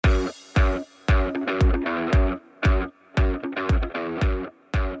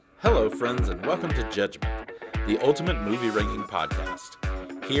Hello, friends, and welcome to Judgment, the ultimate movie ranking podcast.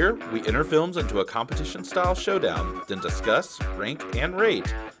 Here, we enter films into a competition-style showdown, then discuss, rank, and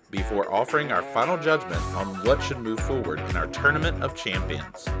rate before offering our final judgment on what should move forward in our Tournament of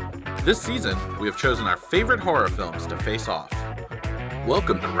Champions. This season, we have chosen our favorite horror films to face off.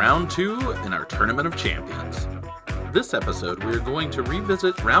 Welcome to Round 2 in our Tournament of Champions. This episode, we are going to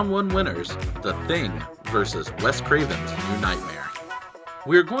revisit Round 1 winners, The Thing versus Wes Craven's New Nightmare.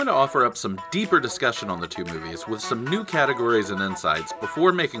 We are going to offer up some deeper discussion on the two movies with some new categories and insights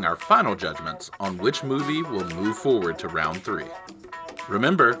before making our final judgments on which movie will move forward to Round 3.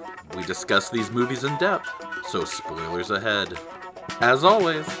 Remember, we discuss these movies in depth, so spoilers ahead. As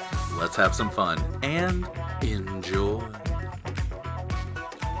always, let's have some fun and enjoy.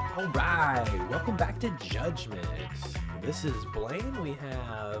 All right, welcome back to Judgment. This is Blaine. We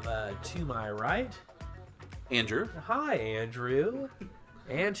have to my right, Andrew. Hi, Andrew.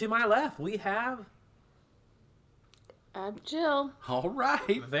 And to my left, we have... Jill. All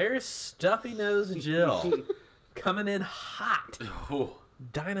right. There's Stuffy Nose Jill. Coming in hot. Oh.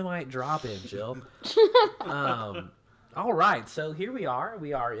 Dynamite drop in, Jill. All right, so here we are.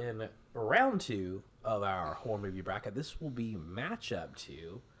 We are in round 2 of our horror movie bracket. This will be matchup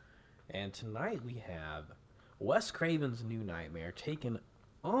 2. And tonight we have Wes Craven's New Nightmare taking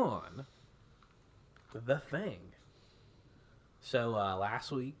on The Thing. So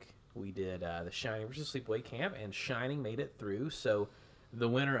last week we did The Shining versus Sleepaway Camp, and Shining made it through. So the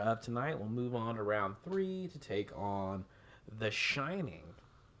winner of tonight will move on to round 3 to take on The Shining.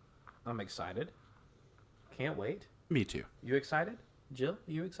 I'm excited. Can't wait. Me too. You excited? Jill,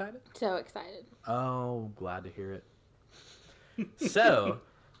 you excited? So excited. Oh, glad to hear it. So,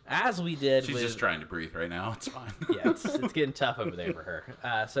 as we did She's just trying to breathe right now. It's fine. Yeah, it's getting tough over there for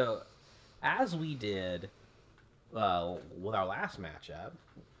her. So, as we did with our last matchup,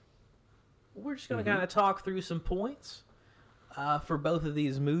 we're just going to kind of talk through some points for both of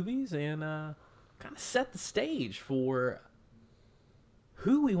these movies and kind of set the stage for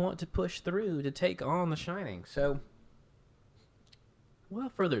who we want to push through to take on The Shining. So,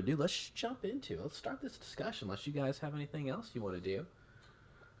 without further ado, let's jump into it. Let's start this discussion, unless you guys have anything else you want to do.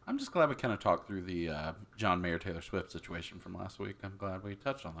 I'm just glad we kind of talked through the John Mayer, Taylor Swift situation from last week. I'm glad we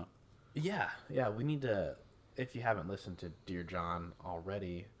touched on that. Yeah, we need to, if you haven't listened to Dear John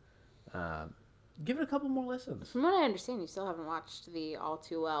already, give it a couple more listens. From what I understand, you still haven't watched the All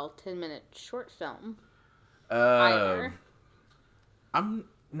Too Well 10-minute short film.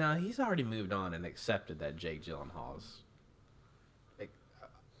 No, he's already moved on and accepted that Jake Gyllenhaal's.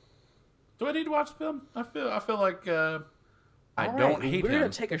 Do I need to watch the film? I feel like I All don't right, hate we're him. We're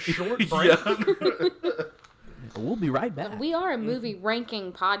going to take a short break. Yeah. We'll be right back. We are a movie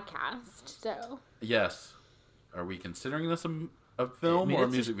ranking podcast, so... Yes. Are we considering this a film or a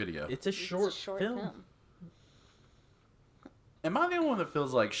music video? It's a short film. Am I the only one that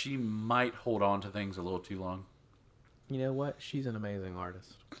feels like she might hold on to things a little too long? You know what? She's an amazing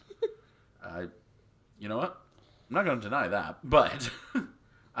artist. You know what? I'm not going to deny that, but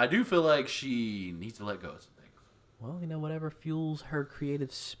I do feel like she needs to let go of some things. Well, you know, whatever fuels her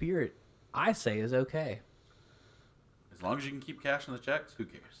creative spirit, I say is okay. As long as you can keep cashing the checks, who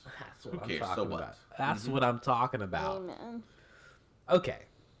cares? That's what Who I'm cares? talking So about. what? That's what I'm talking about. Amen. Okay,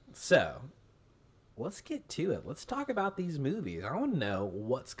 so let's get to it. Let's talk about these movies. I want to know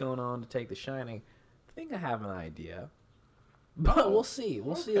what's going on to take The Shining. I think I have an idea, but we'll see.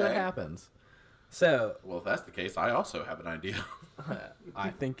 We'll see what happens. So, Well, if that's the case, I also have an idea.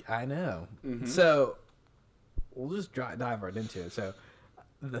 I think I know. So, we'll just dive right into it. So,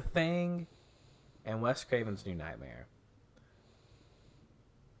 The Thing and Wes Craven's New Nightmare.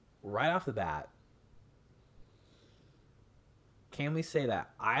 Right off the bat, can we say that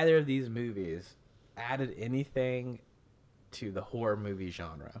either of these movies added anything to the horror movie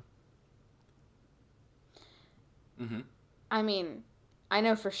genre? I mean, I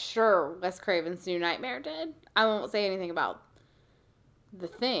know for sure Wes Craven's New Nightmare did. I won't say anything about The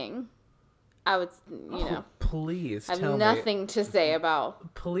Thing. I would, you know... Please I have tell me. nothing to say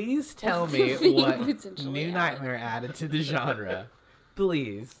about... Please tell me what New Nightmare added to the genre.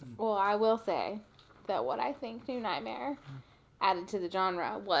 Please. Well, I will say that what I think New Nightmare added to the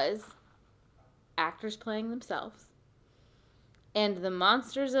genre was actors playing themselves and the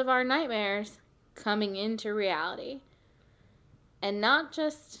monsters of our nightmares coming into reality. And not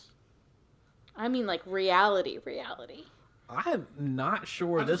just, I mean like reality. I'm not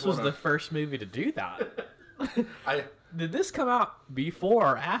sure this was the first movie to do that. Did this come out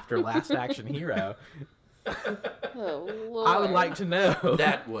before or after Last Action Hero? Oh, Lord. I would like to know.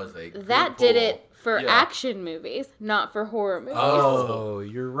 That was a good That did pull. it for Yeah. action movies, not for horror movies. Oh,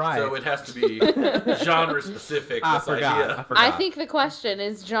 you're right. So it has to be genre specific. I This forgot. idea. I forgot. I think the question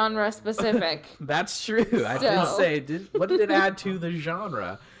is genre specific. That's true. I did So- say, what did it add to the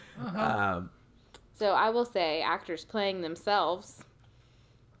genre? So I will say actors playing themselves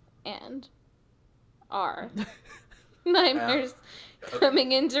and are nightmares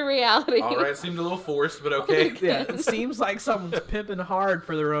coming into reality. All right, seemed a little forced, but okay. Yeah, it seems like someone's pimping hard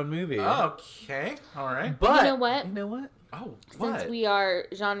for their own movie. Okay, all right. But You know what? You know what? Oh, what? Since we are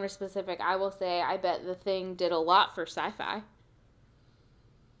genre specific, I will say I bet The Thing did a lot for sci-fi.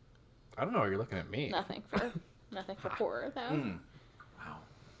 I don't know. You're looking at me. Nothing for horror though. Mm. Wow.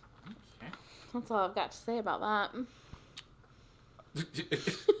 Okay. That's all I've got to say about that.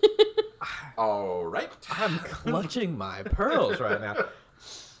 All right. I'm clutching my pearls right now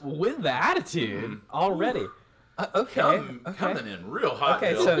with the attitude already. Okay. Coming in real hot.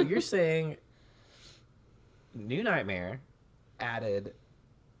 Okay, Bill. so you're saying New Nightmare added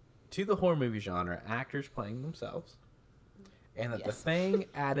to the horror movie genre actors playing themselves, and that The Yes. Thing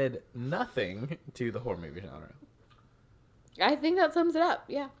added nothing to the horror movie genre. I think that sums it up.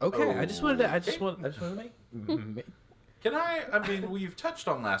 Yeah. Okay, I just wanted to Okay. make. Can I mean, we've touched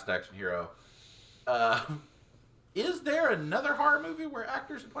on Last Action Hero. Is there another horror movie where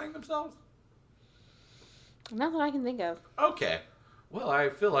actors are playing themselves? Not that I can think of. Okay. Well, I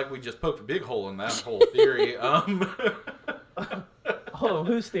feel like we just poked a big hole in that whole theory. Oh,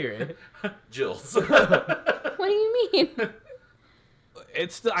 whose theory? Jill's. What do you mean?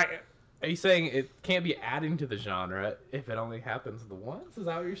 It's still. Are you saying it can't be adding to the genre if it only happens the once? Is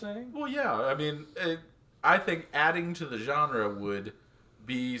that what you're saying? Well, yeah. I mean, I think adding to the genre would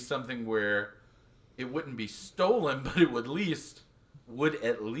be something where it wouldn't be stolen, but it would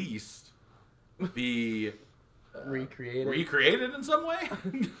at least be recreated in some way. I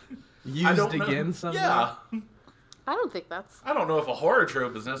don't Used know. again somehow? Yeah. I don't think that's. I don't know if a horror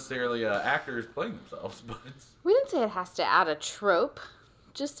trope is necessarily actors playing themselves, but We didn't say it has to add a trope.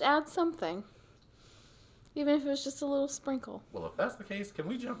 Just add something. Even if it was just a little sprinkle. well, if that's the case, can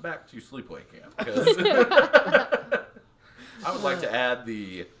we jump back to Sleepaway Camp? Because I would like to add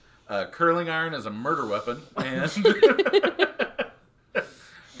the curling iron as a murder weapon, and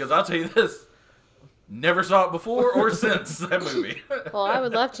because I'll tell you this, never saw it before or since that movie. Well, I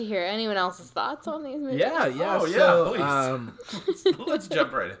would love to hear anyone else's thoughts on these movies. Yeah. Oh, yeah, So, please. Let's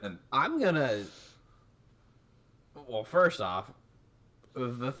jump right in. I'm gonna. Well, first off,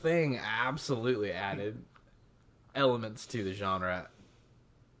 The Thing absolutely added elements to the genre,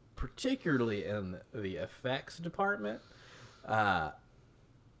 particularly in the effects department.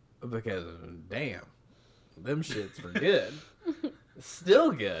 Because damn, them shits were good,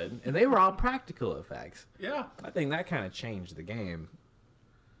 still good, and they were all practical effects. Yeah, I think that kind of changed the game.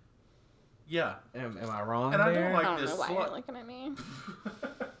 yeah. Am I wrong And I there? don't like I don't this know why slut. you're looking at me.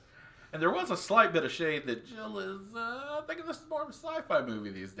 And there was a slight bit of shade that Jill is thinking this is more of a sci-fi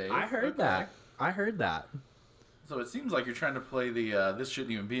movie these days. I heard that. I heard that. So it seems like you're trying to play the this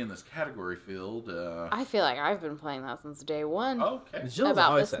shouldn't even be in this category field. I feel like I've been playing that since day one. Okay. Jill's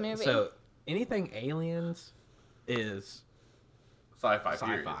About always this said, movie. so anything aliens is Sci-fi.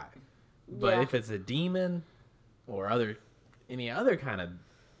 Period. sci-fi, but Yeah. if it's a demon or any other kind of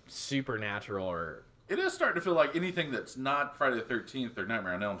supernatural or It is starting to feel like anything that's not Friday the 13th or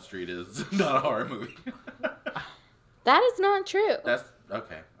Nightmare on Elm Street is not a horror movie. That is not true. That's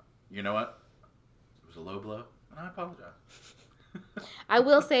okay. You know what? It was a low blow, and I apologize. I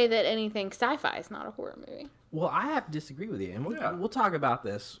will say that anything sci-fi is not a horror movie. well, I have to disagree with you, and Yeah. we'll talk about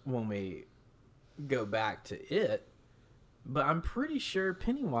this when we go back to it. But I'm pretty sure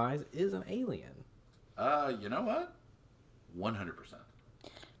Pennywise is an alien. You know what? 100%.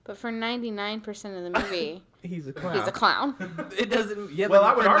 But for 99% of the movie, He's a clown. he's a clown. It doesn't. Yeah, Well,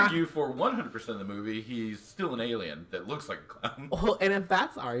 but I would for argue for 100% of the movie, he's still an alien that looks like a clown. Well, and if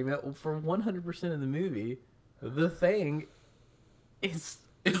that's the argument, for 100% of the movie, The Thing is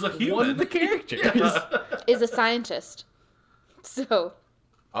Is a human. one of the characters. Yeah. Is a scientist. So,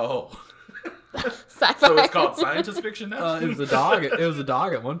 Oh. sci-fi. So it's called scientist fiction now? It was a dog. It was a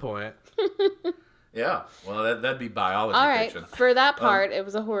dog at one point. Yeah. Well, that'd be biology All right, fiction. for that part, it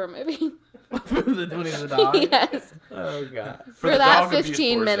was a horror movie. When he was a dog. Yes. Oh god. For the that dog abuse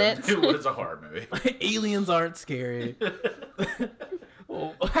 15 portion, minutes. It was a horror movie. Aliens aren't scary.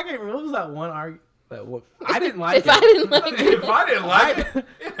 Well, I can't remember. What was that one argument? I didn't like If it. I didn't like it. If I didn't like it,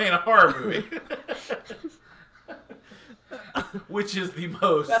 it ain't a horror movie. Which is the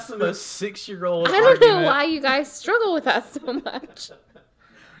most... That's the most 6-year-old I don't know why you guys struggle with that so much.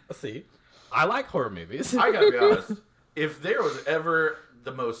 Let's see. I like horror movies. I gotta be honest. If there was ever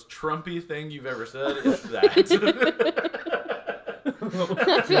the most Trumpy thing you've ever said, it's that.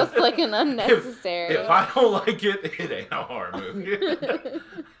 That feels like an unnecessary. If I don't like it, it ain't a horror movie.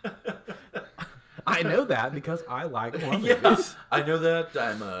 I know that because I like horror Yeah, movies. I know that.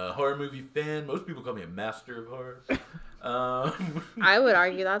 I'm a horror movie fan. Most people call me a master of horror. I would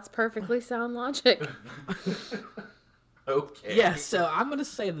argue that's perfectly sound logic. Okay. Yeah, so I'm going to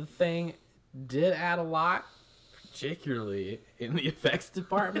say The Thing did add a lot, particularly in the effects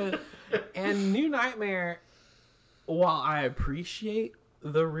department. And New Nightmare, while I appreciate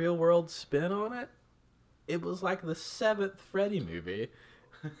the real world spin on it, it was like the 7th Freddy movie.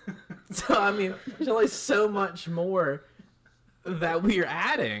 So, I mean, there's only so much more that we're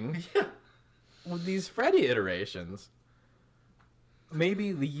adding with these Freddy iterations.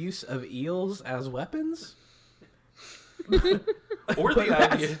 Maybe the use of eels as weapons? Or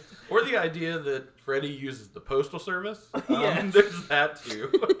the idea that Freddy uses the postal service. Yes. There's that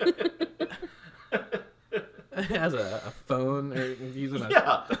too. As a phone or using a...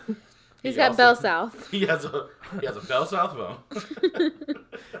 Yeah. He's He got also- Bell South. He has a Bell South phone.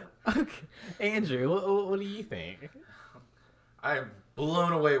 Okay. Andrew, what do you think? I'm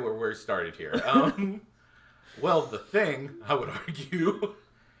blown away where we started here. Well, The Thing, I would argue,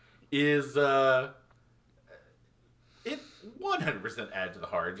 is it 100% adds to the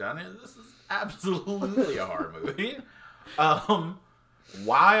horror genre. This is absolutely a horror movie.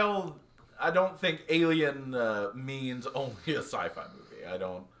 While I don't think Alien means only a sci-fi movie, I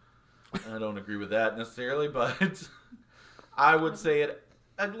don't agree with that necessarily, but I would say it.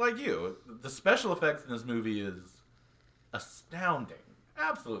 Like you, the special effects in this movie is astounding,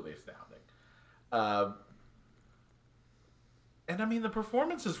 absolutely astounding. And I mean, the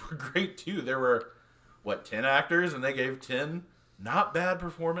performances were great too. There were 10 actors, and they gave 10 not bad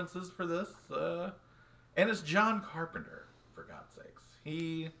performances for this. And it's John Carpenter, for God's sakes.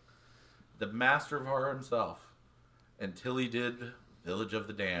 The master of horror himself, until he did Village of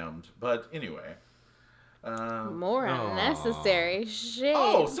the Damned. But anyway. More unnecessary shit.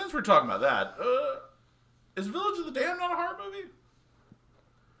 Oh, since we're talking about that, is Village of the Damned not a horror movie?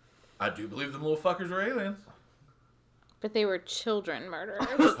 I do believe them little fuckers were aliens. But they were children murderers.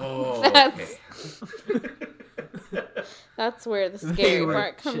 Oh, That's- okay. That's where the They scary were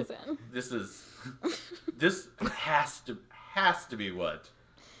part comes shit. in. This has to be what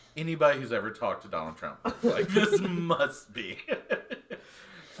anybody who's ever talked to Donald Trump is like. This must be.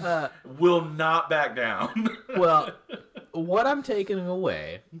 Will not back down. Well, what I'm taking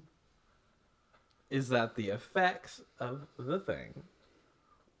away is that the effects of The Thing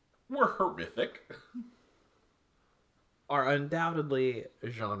We're horrific. are undoubtedly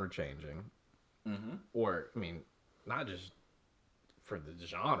genre changing. Mm-hmm. Or, I mean, not just for the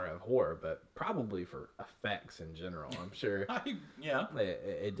genre of horror, but probably for effects in general. I'm sure Yeah.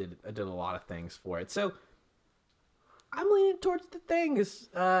 it did a lot of things for it. So I'm leaning towards The Thing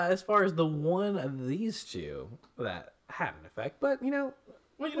as far as the one of these two that had an effect. But, you know,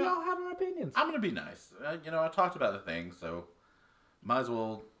 Well, you we know, all have our opinions. I'm going to be nice. I talked about The Thing, so might as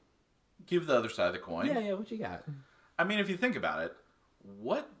well give the other side of the coin. Yeah, what you got? I mean, if you think about it,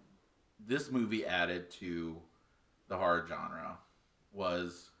 what this movie added to the horror genre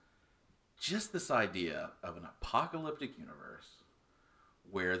was just this idea of an apocalyptic universe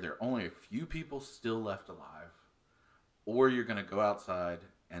where there are only a few people still left alive, or you're going to go outside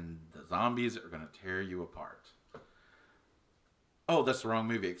and the zombies are going to tear you apart. Oh, that's the wrong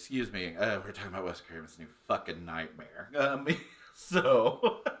movie. Excuse me. We're talking about Wes Craven's new fucking Nightmare.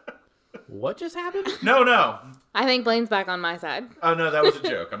 So... What just happened? No. I think Blaine's back on my side. Oh, no, that was a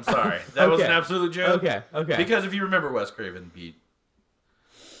joke. I'm sorry. That was an Okay. absolute joke. Okay. Because if you remember, Wes Craven beat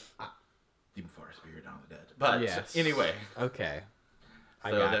Demon Forest, Spirit, Dawn of the Dead. But Yes. anyway. Okay.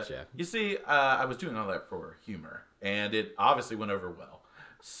 I So gotcha. you see, I was doing all that for humor, and it obviously went over well.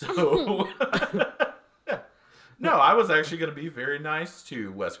 So, no, I was actually going to be very nice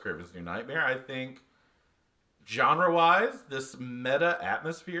to Wes Craven's New Nightmare. I think, genre-wise, this meta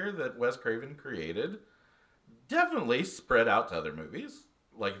atmosphere that Wes Craven created definitely spread out to other movies.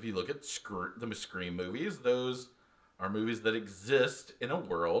 Like, if you look at the Scream movies, those are movies that exist in a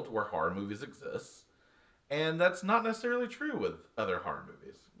world where horror movies exist. And that's not necessarily true with other horror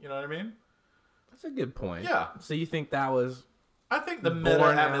movies. You know what I mean? That's a good point. Yeah. So you think that was I think the meta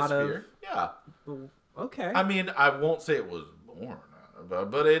Born out atmosphere. Yeah. okay? I mean, I won't say it was born out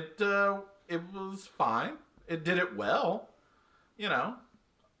of, but it was fine. It did it well. You know,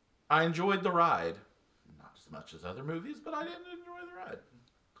 I enjoyed the ride. Not as much as other movies, but I did enjoy the ride.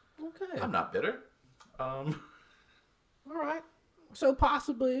 Okay. I'm not bitter. All right. So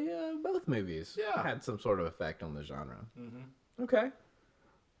possibly both movies Yeah. had some sort of effect on the genre. Mm-hmm. Okay.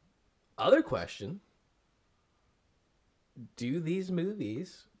 Other question. Do these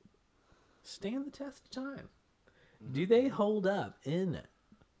movies stand the test of time? Do they hold up in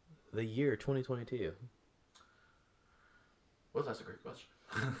the year 2022? Well, that's a great question.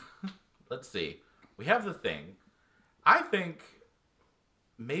 Let's see. We have The Thing. I think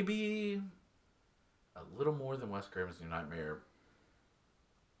maybe a little more than Wes Craven's New Nightmare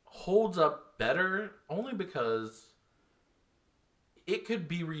holds up better only because it could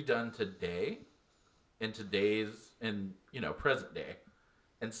be redone today in present day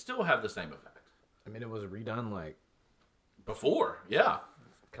and still have the same effect. I mean, it was redone like Before, yeah.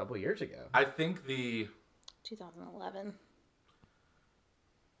 a couple years ago. I think the 2011.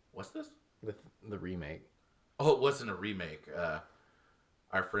 what's this? With the remake. Oh, it wasn't a remake.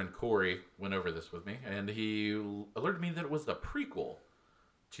 Our friend Corey went over this with me, and he alerted me that it was the prequel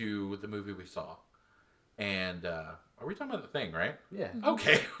to the movie we saw. And are we talking about The Thing, right? Yeah.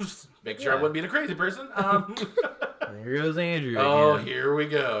 Okay, just make sure I Yeah. wasn't being a crazy person. Here goes Andrew Oh, again. here we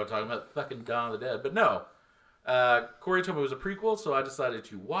go, talking about fucking Dawn of the Dead. But no, Corey told me it was a prequel, so I decided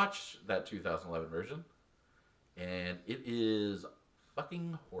to watch that 2011 version, and it is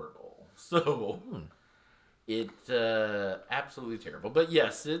fucking horrible. So it's absolutely terrible. But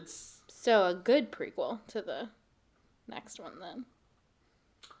yes, it's So a good prequel to the next one then.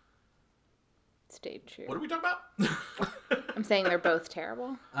 Stayed true. what are we talking about? I'm saying they're both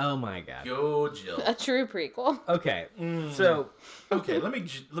terrible. Oh my god. Go, Jill. A true prequel. Okay. So, Okay, let me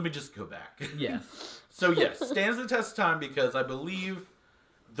just go back. yes. So yes, stands the test of time because I believe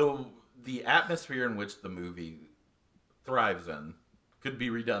the atmosphere in which the movie thrives in could be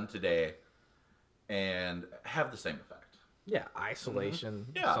redone today and have the same effect. Yeah, isolation.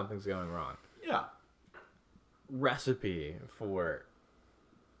 Yeah. Something's going wrong. Yeah. Recipe for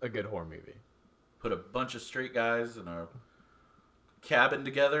a good horror movie. Put a bunch of straight guys in a cabin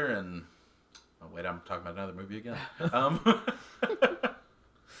together and oh wait, I'm talking about another movie again.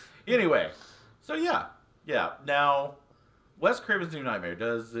 Anyway, so yeah. Now, Wes Craven's New Nightmare,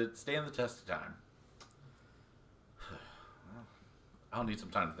 does it stand the test of time? I'll need some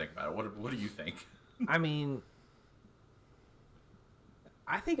time to think about it. What do you think? I mean,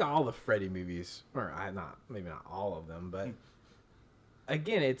 I think all the Freddy movies, or maybe not all of them, but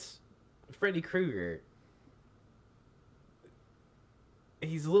again, it's Freddy Krueger.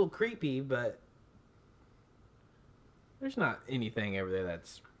 He's a little creepy, but there's not anything over there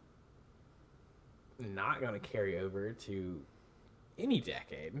that's not going to carry over to any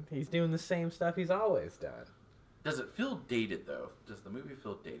decade. He's doing the same stuff he's always done. Does it feel dated though? Does the movie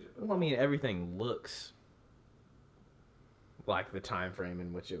feel dated? Well, I mean, everything looks like the time frame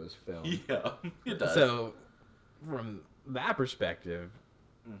in which it was filmed. Yeah, it does. So, from that perspective,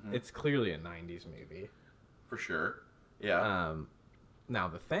 it's clearly a 90s movie. For sure. Yeah. Now,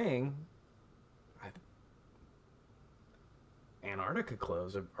 The Thing, Antarctica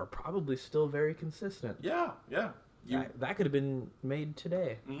clothes are probably still very consistent. yeah. That could have been made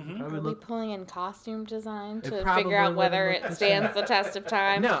today. Mhm. Probably Are we look- pulling in costume design to probably figure out whether wouldn't it look- stands the test of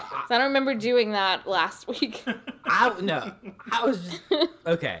time? No, 'Cause I don't remember doing that last week. I was just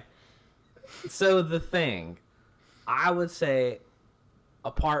okay. So The Thing, I would say,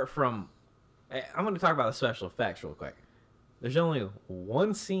 apart from, I'm going to talk about the special effects real quick. There's only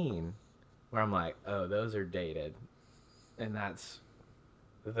one scene where I'm like, oh, those are dated, and that's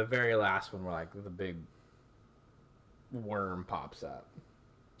the very last one where like the big worm pops up.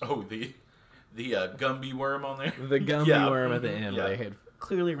 Oh, the Gumby worm on there. The Gumby Yeah. worm at the end. Yeah. Where they had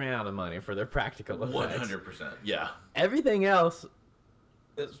clearly ran out of money for their practical effects. 100%. Yeah. Everything else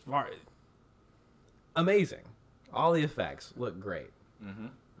is amazing. All the effects look great. Mm-hmm.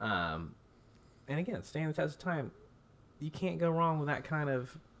 And again, stand the test of time. You can't go wrong with that kind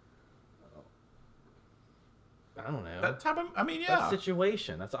of, I don't know, That type of, I mean, that yeah.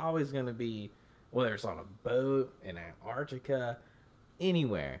 situation. That's always going to be, whether it's on a boat, in Antarctica,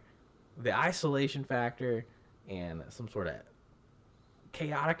 anywhere. The isolation factor and some sort of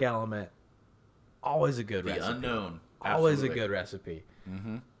chaotic element, always a good The recipe. unknown. Always a Absolutely. good recipe.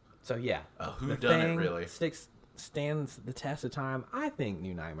 Mm-hmm. So yeah, A The whodunit, Thing really. stands the test of time. I think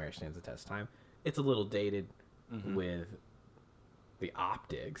New Nightmare stands the test of time. It's a little dated with the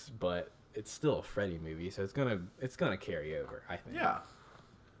optics, but it's still a Freddy movie, so it's gonna carry over. I think. Yeah.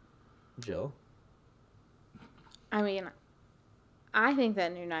 Jill. I mean, I think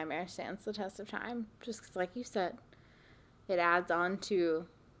that New Nightmare stands the test of time. Just 'cause, like you said, it adds on to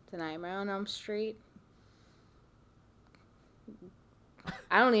the Nightmare on Elm Street.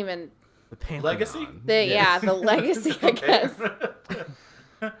 I don't even The Pantheon. Legacy? Yeah, the legacy, I Okay.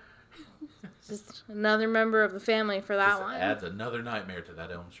 guess. Just another member of the family for that Just one. adds another nightmare to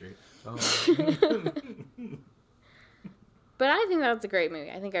that Elm Street. Oh. But I think that's a great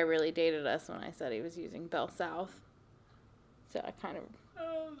movie. I think I really dated us when I said he was using Bell South. So I kind of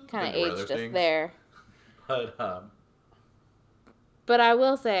Think of other aged us things. there. But But I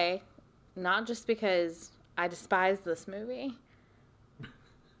will say, not just because I despise this movie,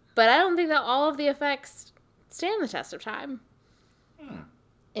 but I don't think that all of the effects stand the test of time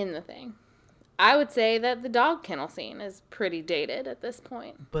in the thing. I would say that the dog kennel scene is pretty dated at this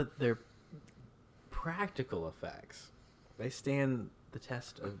point. But they're practical effects. They stand the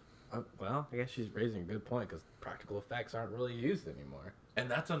test of... well, I guess she's raising a good point, because practical effects aren't really used anymore.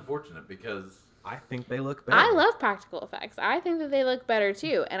 and that's unfortunate because I think they look better. I love practical effects. I think that they look better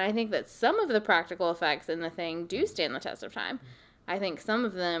too. And I think that some of the practical effects in the thing do stand the test of time. I think some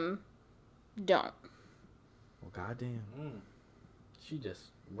of them don't. Well, goddamn. She just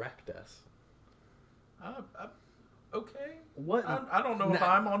wrecked us. okay. What? I don't know if Nah.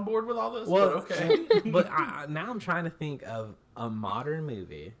 I'm on board with all this, Well, but okay. But now I'm trying to think of a modern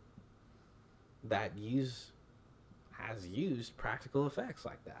movie that has used practical effects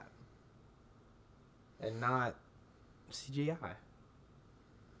like that, and not CGI.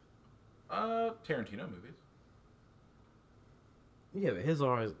 Tarantino movies. Yeah, but his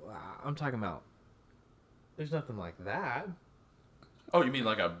are always. I'm talking about. There's nothing like that. Oh, you mean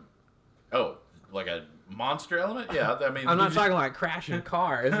like a monster element? Yeah, I mean. I'm not talking like crashing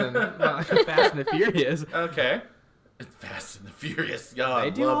cars and like Fast and the Furious. Okay. It's Fast and the Furious. God, They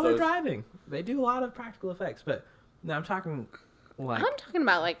do love all their those. driving. They do a lot of practical effects, but no, I'm talking like. I'm talking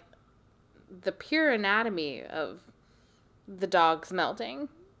about like the pure anatomy of the dogs melting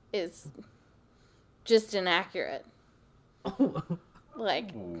is just inaccurate. Like,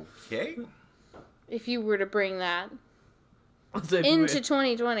 Okay. if you were to bring that So if you into were-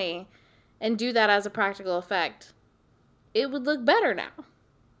 2020 and do that as a practical effect, it would look better now.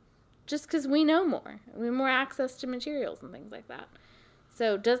 Just because we know more. We have more access to materials and things like that.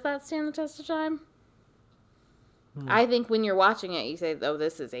 So, does that stand the test of time? I think when you're watching it, you say, oh,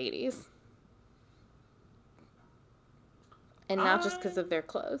 this is 80s. And not just because of their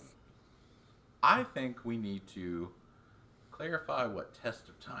clothes. I think we need to clarify what test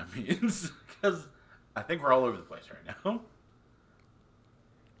of time means because I think we're all over the place right now.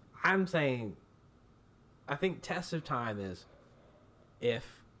 I'm saying, I think test of time is if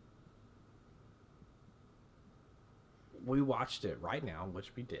we watched it right now,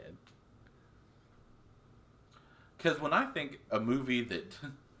 which we did. Because when I think a movie that,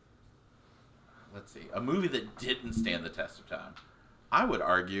 a movie that didn't stand the test of time, I would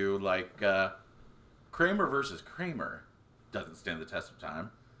argue like Kramer versus Kramer doesn't stand the test of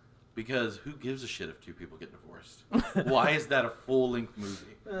time because who gives a shit if two people get divorced? Why is that a full-length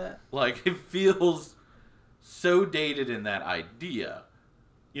movie? Like, it feels so dated in that idea.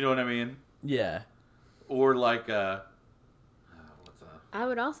 You know what I mean? Yeah. Or like, I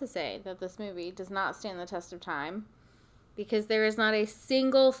would also say that this movie does not stand the test of time because there is not a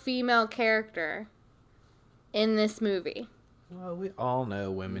single female character in this movie. Well, we all know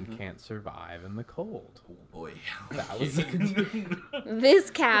women can't survive in the cold. oh boy. That was This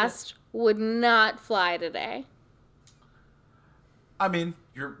cast would not fly today. I mean,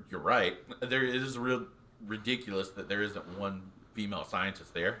 you're right. There is real ridiculous that there isn't one female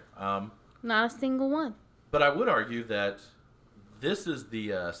scientist there. Not a single one. But I would argue that this is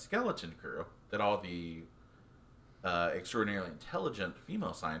the skeleton crew that all the extraordinarily intelligent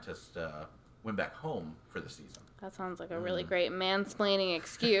female scientists went back home for the season. That sounds like a really great mansplaining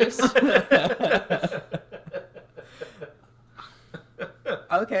excuse.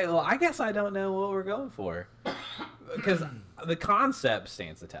 Okay, well, I guess I don't know what we're going for. Because the concept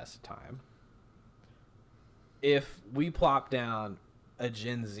stands the test of time. If we plop down a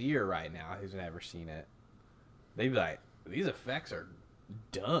Gen Zer right now who's never seen it, they'd be like, these effects are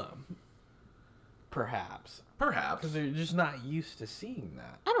dumb. Perhaps. Because they're just not used to seeing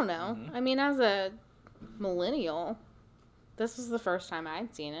that. I don't know. I mean, as a millennial, this was the first time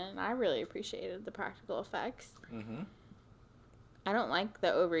I'd seen it, and I really appreciated the practical effects. Mm-hmm. I don't like the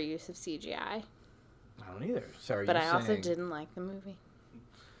overuse of CGI, I don't either. So are but you I also saying- didn't like the movie.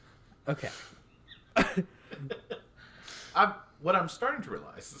 Okay. What I'm starting to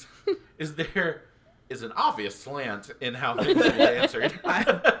realize is there is an obvious slant in how things will be answered.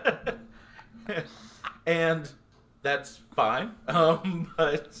 And that's fine.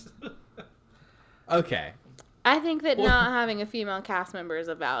 But Okay. I think that not having a female cast member is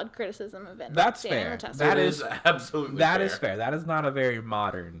a valid criticism of it. That's standing fair. the test of That time. is absolutely That fair. is fair. That is not a very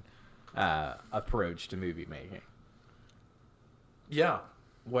modern approach to movie making. Yeah,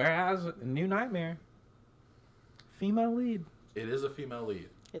 Whereas New Nightmare, female lead. it is a female lead.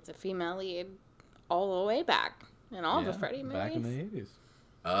 It's a female lead all the way back in all the Freddy movies. Back in the 80s.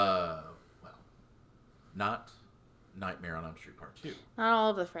 Well, not Nightmare on Elm Street Part 2. Not all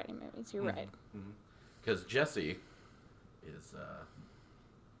of the Freddy movies. You're right. Because Jesse is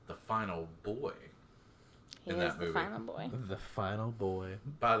the final boy He in is that the movie. final boy. The final boy.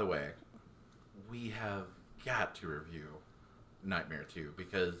 By the way, we have got to review Nightmare 2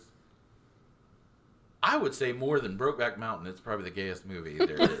 because I would say more than Brokeback Mountain, it's probably the gayest movie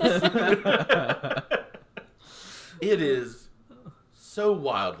there is. It is so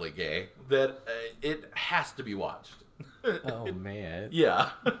wildly gay that it has to be watched. Oh, man. Yeah.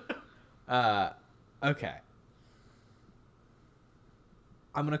 Okay.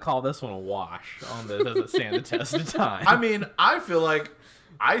 I'm going to call this one a wash on the Does It Stand the Test of Time. I mean, I feel like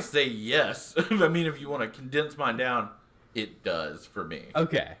I say yes. I mean, if you want to condense mine down, it does for me.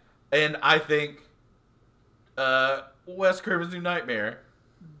 Okay. And I think Wes Craven's New Nightmare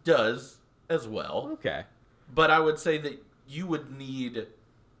does as well. Okay. But I would say that you would need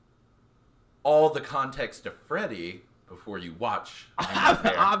all the context of Freddy before you watch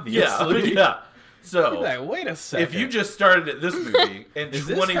Nightmare. Obviously. Yeah. So, Like, wait a second. if you just started at this movie in Is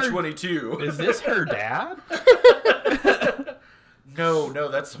this her- 2022... Is this her dad? No,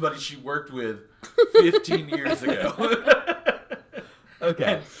 that's somebody she worked with 15 years ago.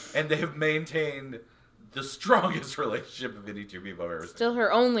 Okay. And they have maintained the strongest relationship of any two people I've ever seen. Still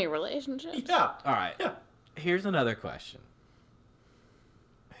her only relationship. Yeah. All right. Yeah. Here's another question.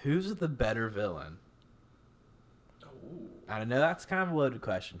 Who's the better villain? I know that's kind of a loaded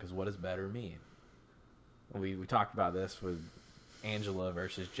question because what does better mean? We talked about this with Angela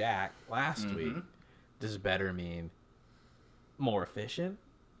versus Jack last week. Does better mean more efficient?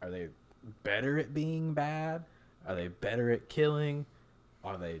 Are they better at being bad? Are they better at killing?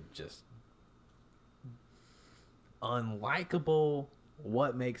 Are they just unlikable?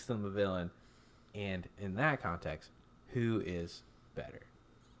 What makes them a villain? And in that context, who is better?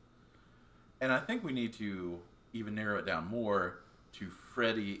 And I think we need to even narrow it down more to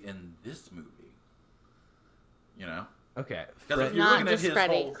Freddy in this movie. You know? Okay. Because if you're Not looking at just his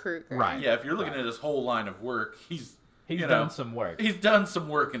Freddy whole... Krueger. Right. Yeah, if you're looking at his whole line of work, he's He's you done know, some work. He's done some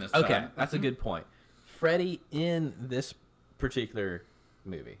work in his time. Okay, that's a good point. Freddy in this particular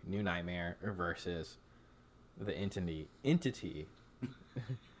movie, New Nightmare versus the entity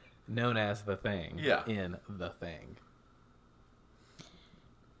known as The Thing in The Thing.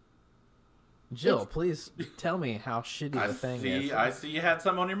 Jill, please tell me how shitty The Thing is. I see you had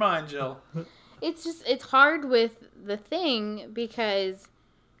some on your mind, Jill. It's hard with The Thing because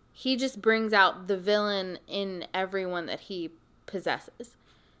he just brings out the villain in everyone that he possesses.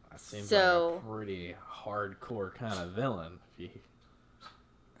 That seems So- like a pretty hardcore kind of villain.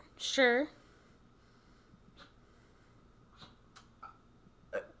 Sure.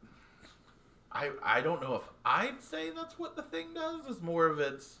 I don't know if I'd say that's what The Thing does. It's more of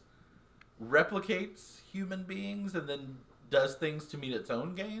it's replicates human beings and then does things to meet its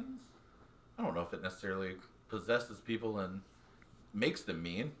own gains. I don't know if it necessarily possesses people and makes them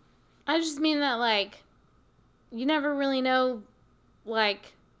mean. I just mean that, like, you never really know,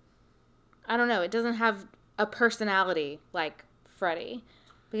 like, I don't know, it doesn't have a personality like Freddy.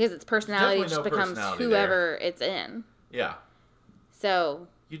 Because its personality Definitely just no becomes personality whoever it's in. Yeah. So,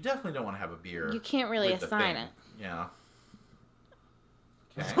 You definitely don't want to have a beer. you can't really with The assign Thing. it. Yeah.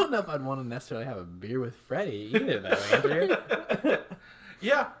 I Okay. don't know if I'd want to necessarily have a beer with Freddy either, though, Andrew.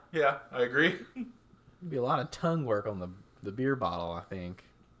 Yeah, I agree. It'd be a lot of tongue work on the beer bottle, I think.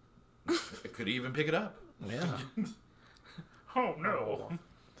 It could even pick it up. Yeah. Oh no.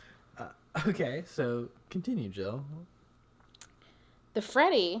 Okay, so continue, Jill. The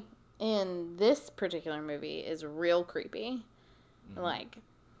Freddy in this particular movie is real creepy. Like,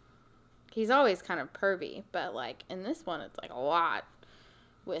 he's always kind of pervy, but, like, in this one, it's, like, a lot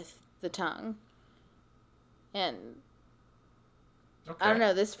with the tongue. And, Okay. I don't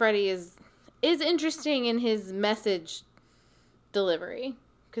know, this Freddy is interesting in his message delivery.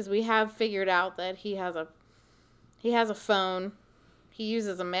 Because we have figured out that he has a phone. He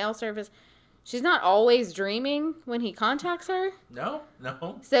uses a mail service. She's not always dreaming when he contacts her. No.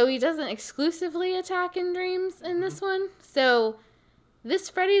 So he doesn't exclusively attack in dreams in this one. So this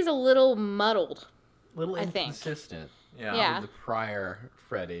Freddy's a little muddled. Little I think. inconsistent. Yeah. with the prior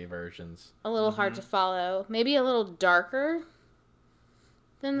Freddy versions. A little hard to follow. Maybe a little darker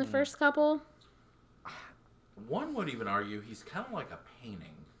than the first couple. One would even argue he's kind of like a painting.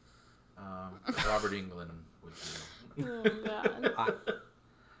 Robert Englund would do. Oh, God.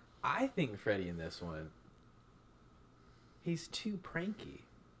 I think Freddy in this one, he's too pranky.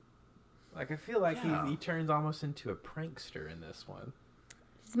 Like, I feel like he turns almost into a prankster in this one.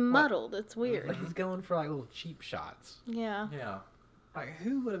 He's muddled. It's weird. Like, he's going for, like, little cheap shots. Yeah. Yeah. Like,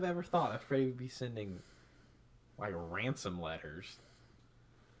 who would have ever thought that Freddy would be sending, like, ransom letters?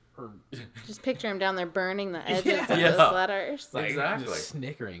 Or Just picture him down there burning the edges of Yeah. those letters. like, Exactly. just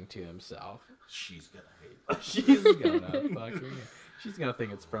snickering to himself. She's gonna hate. She's gonna fucking... She's gonna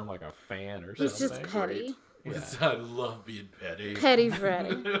think it's from, like, a fan or He's something. just petty. Yeah. I love being petty. Petty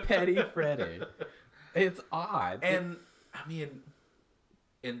Freddy. Petty Freddy. It's odd. And I mean,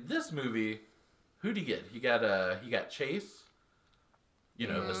 in this movie, who do you get? He got Chase. You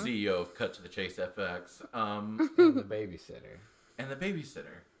know, the CEO of Cut to the Chase FX. And the babysitter, And the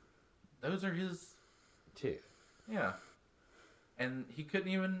babysitter. Those are his. too. Yeah. And he couldn't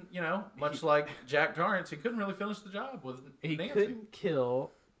even, much like Jack Torrance, he couldn't really finish the job with He Nancy. couldn't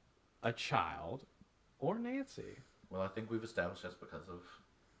kill a child or Nancy. Well, I think we've established that's because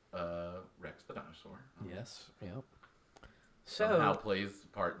of Rex the dinosaur. Yes. Yep. Somehow So plays a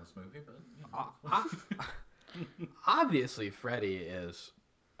part in this movie, but obviously, Freddy is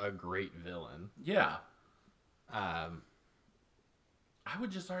a great villain. yeah. Um, I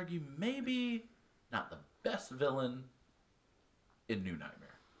would just argue maybe not the best villain in New Nightmare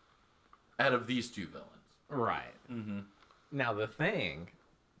out of these two villains. right. Mm-hmm. Now the thing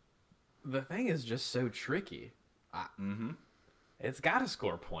is just so tricky. Mm-hmm. It's got to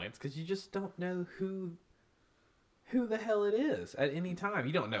score points because you just don't know who the hell it is at any time.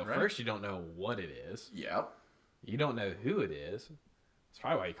 You don't know. Right. First, you don't know what it is. Yep. You don't know who it is. That's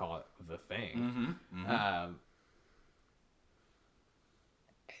probably why you call it the Thing. Mm-hmm. Mm-hmm.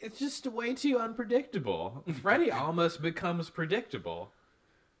 It's just way too unpredictable. Freddy almost becomes predictable.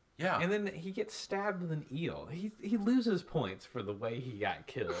 Yeah. And then he gets stabbed with an eel. He loses points for the way he got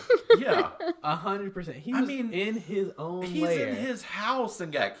killed. yeah. 100%. He was in his own He's lair in his house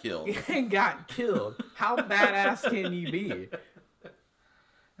and got killed. and got killed. How badass can you be?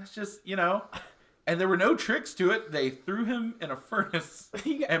 That's just, and there were no tricks to it. They threw him in a furnace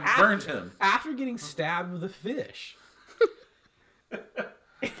and burned him. After getting stabbed with a fish.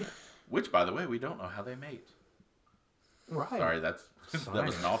 Which, by the way, we don't know how they mate. Right. Sorry, that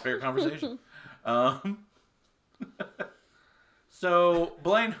was an all-fair conversation. So,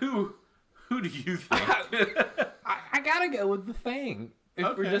 Blaine, who do you think? I gotta go with the Thing. If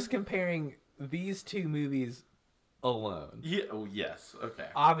we're Okay. just comparing these two movies alone. Yeah. Oh, yes. Okay.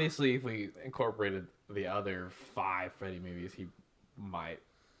 Obviously, if we incorporated the other 5 Freddy movies, he might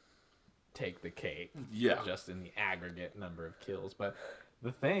take the cake. Yeah. Just in the aggregate number of kills. But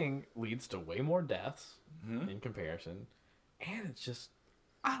the Thing leads to way more deaths in comparison. And it's just,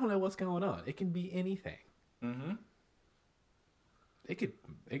 I don't know what's going on. It can be anything. Mm-hmm.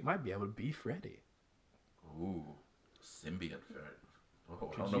 It might be able to be Freddy. Ooh, symbiote Freddy. Oh, I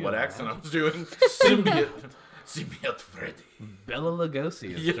don't Could know you what accent I imagine? was doing. Symbiote Freddy. Bela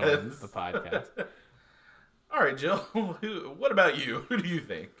Lugosi has Yes. joined the podcast. All right, Jill. What about you? Who do you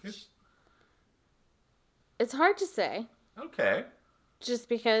think? It's hard to say, Okay. just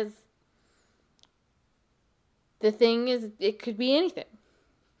because the Thing is, it could be anything.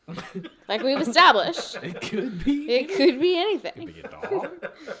 Like we've established. It could be. It could be It anything. could be a dog.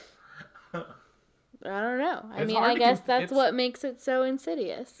 I don't know. I It's mean, hard I to guess com- that's it's- what makes it so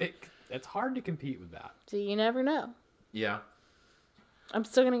insidious. It's hard to compete with that. So you never know. Yeah. I'm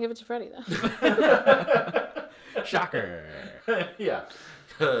still going to give it to Freddy, though. Shocker. Yeah.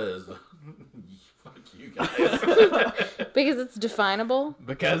 Because fuck you guys. Because it's definable.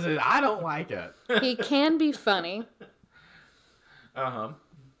 Because I don't like it. He can be funny. Uh-huh.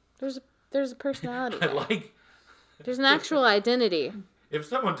 There's a personality I there. like There's an actual identity. if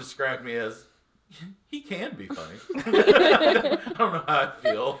someone described me as he can be funny. I don't know how I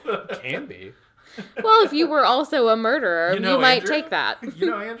feel. Can be. Well, if you were also a murderer, you, might Andrew? take that. You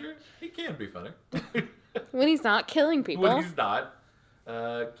know, Andrew, he can be funny When he's not killing people. when he's not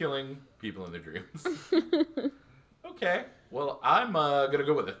killing people in their dreams. Okay, well, I'm gonna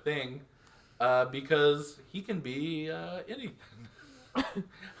go with The Thing because he can be anything. I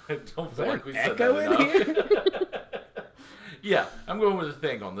don't feel like we said echo that in enough. Yeah, I'm going with The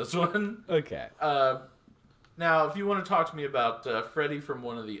Thing on this one. Okay. Now, if you want to talk to me about Freddy from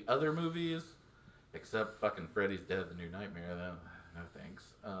one of the other movies, except fucking Freddy's Dead, The New Nightmare, then no thanks.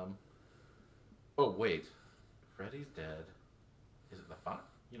 Oh, wait. Freddy's Dead. Is it the fun?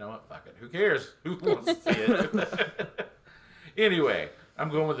 You know what? Fuck it. Who cares? Who wants to see it? Anyway, I'm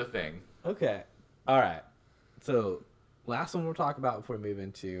going with The Thing. Okay. All right. So, last one we'll talk about before we move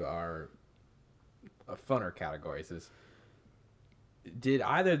into our funner categories is did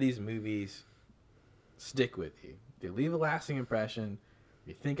either of these movies stick with you? Did they leave a lasting impression?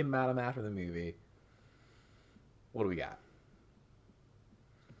 You're thinking about them after the movie. What do we got?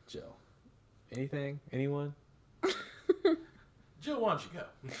 Jill. Anything? Anyone? Jill, why don't you go?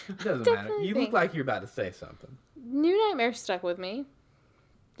 It doesn't matter. You look think- like you're about to say something. New Nightmare stuck with me.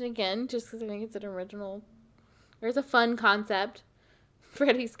 Again, just because I think it's an original. There's a fun concept.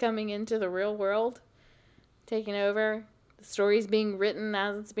 Freddy's coming into the real world, taking over. The story's being written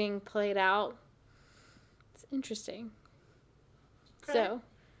as it's being played out. It's interesting. Okay. So,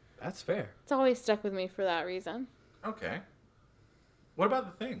 That's fair. it's always stuck with me for that reason. Okay. What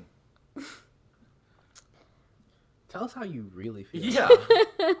about the Thing? Tell us how you really feel. Yeah.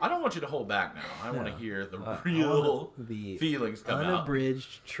 I don't want you to hold back now. I want to No. hear the I real want the feelings come out.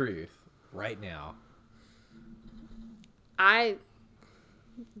 unabridged truth right now.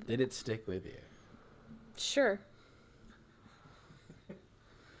 Did it stick with you? Sure.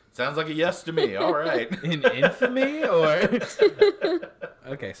 Sounds like a yes to me. All right. In infamy or?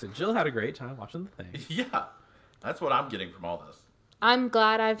 Okay, so Jill had a great time watching the thing. Yeah. That's what I'm getting from all this. I'm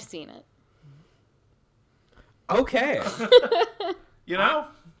glad I've seen it. Okay. You know,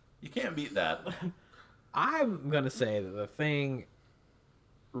 you can't beat that. I'm going to say that the thing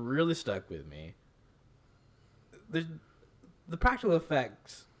really stuck with me. The practical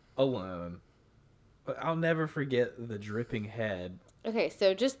effects alone, I'll never forget the dripping head. Okay,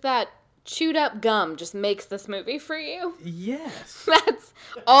 so just that chewed up gum just makes this movie for you. Yes. That's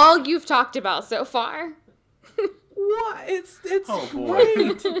all you've talked about so far. What? It's Oh, boy.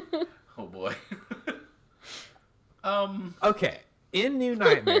 great. Oh boy. Okay, in New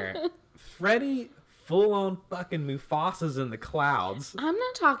Nightmare, Freddy full-on fucking Mufasa's in the clouds. I'm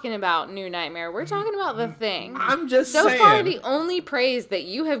not talking about New Nightmare. We're talking about The Thing. I'm just So saying. far, the only praise that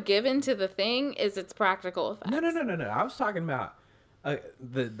you have given to The Thing is its practical effects. No. I was talking about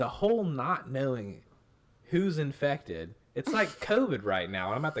the whole not knowing who's infected. It's like COVID right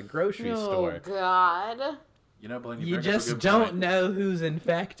now. I'm at the grocery Oh, store. God. You know, Blaine, You bring up a just good don't point. know who's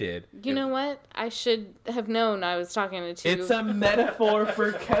infected. You know what? I should have known I was talking to two. It's a metaphor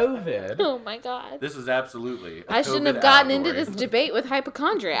for COVID. Oh, my God. This is absolutely a I shouldn't COVID have gotten into allegory. this debate with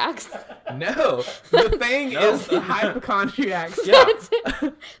hypochondriacs. No, the thing No. is the hypochondriacs. Yeah.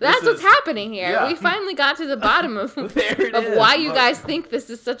 That's what's is- happening here. yeah. We finally got to the bottom of There it is. why you Look. guys think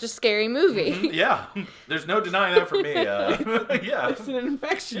this is such a scary movie. Yeah. There's no denying that for me. Yeah. It's an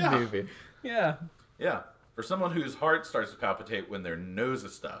infection Yeah. movie. Yeah. Yeah. For someone whose heart starts to palpitate when their nose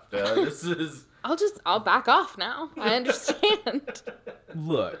is stuffed, this is... I'll back off now. I understand.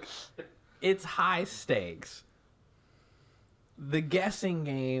 Look, it's high stakes. The guessing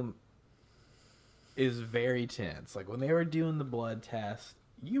game is very tense. Like when they were doing the blood test,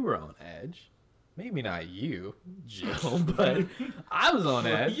 you were on edge. Maybe not you, Jill, but I was on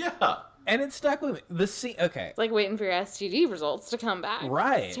edge. Yeah. And it stuck with me. The scene, okay, It's like waiting for your STD results to come back.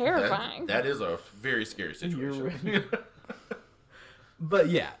 Right. It's terrifying. That is a very scary situation. but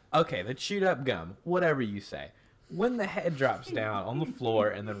yeah, okay, the chewed up gum, whatever you say. When the head drops down on the floor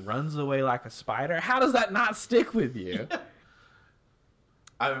and then runs away like a spider, how does that not stick with you?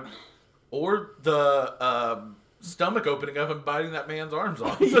 Or the stomach opening up and biting that man's arms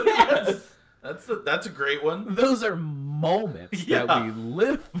off. Yes. That's a great one. Those are moments Yeah. that we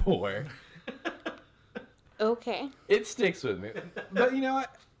live for. Okay. It sticks with me. But you know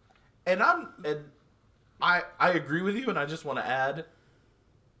what? And I agree with you, and I just want to add,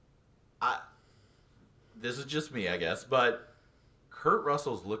 this is just me, I guess, but Kurt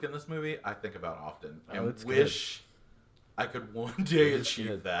Russell's look in this movie, I think about often, and it's wish I could one day It's achieve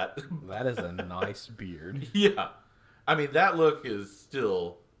good. that. That is a nice beard. Yeah, I mean that look is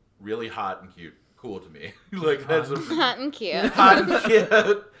still really hot and cute, cool to me. Like that's a Hot and cute. hot and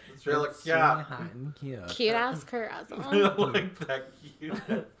cute. It's really It's yeah. really hot and cute. Cute ass Kurt I Russell. like that cute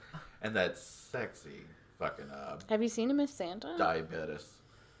and that sexy fucking Have you seen him as Santa? diabetes.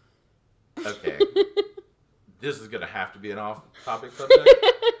 Okay. This is going to have to be an off-topic subject.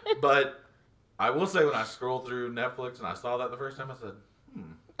 But I will say when I scrolled through Netflix and I saw that the first time, I said,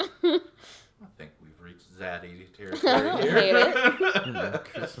 I think we've reached Zaddy territory here. Hate it.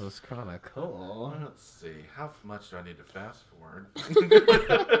 Christmas Chronicle. Let's see. How much do I need to fast forward?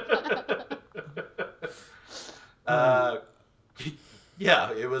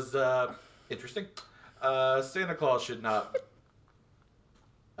 Yeah, it was interesting. Santa Claus should not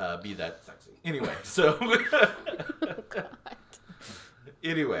be that sexy. Anyway, so...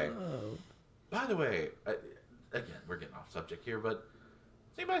 Anyway, Oh. by the way, again, we're getting off subject here, but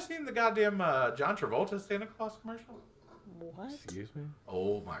has anybody seen the goddamn John Travolta Santa Claus commercial? What? Excuse me?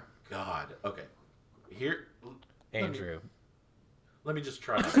 Oh my god. Okay. Here... Andrew, Let me just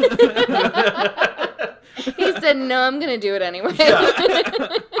try. He said, no, I'm going to do it anyway. Yeah.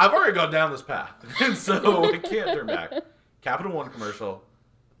 I've already gone down this path, and so I can't turn back. Capital One commercial,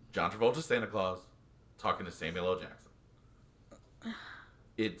 John Travolta's Santa Claus, talking to Samuel L. Jackson.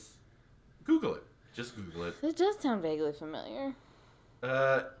 Google it. Just Google it. It does sound vaguely familiar.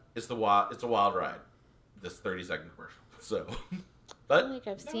 It's a wild ride. This 30-second commercial. So, but I feel like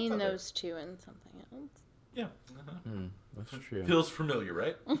I've seen those two in something else. Yeah. That's true. Feels familiar,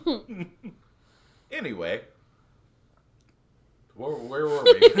 right? Anyway, where were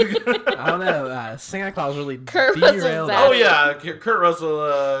we? I don't know. Santa Claus really Kurt Russell's derailed. back. Oh yeah, Kurt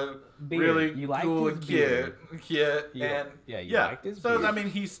Russell, Beard. really You liked cool his and beard. cute, You- and you liked his So beard. I mean,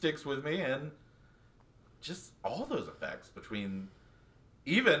 he sticks with me, and just all those effects between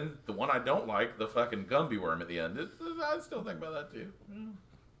even the one I don't like, the fucking Gumby worm at the end. I still think about that too.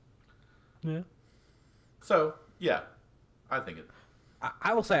 Yeah. So yeah, I think it.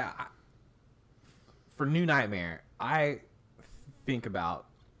 I will say, for New Nightmare, I think about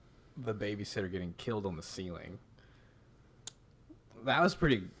the babysitter getting killed on the ceiling.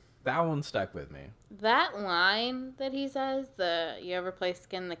 That one stuck with me. That line that he says, you ever play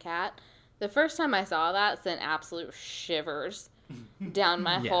Skin the Cat? The first time I saw that sent absolute shivers down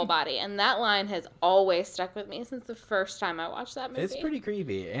my Yeah. whole body. And that line has always stuck with me since the first time I watched that movie. It's pretty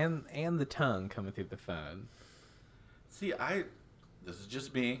creepy, and the tongue coming through the phone. See, this is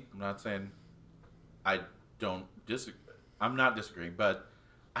just me. I'm not saying I don't disagree. I'm not disagreeing, but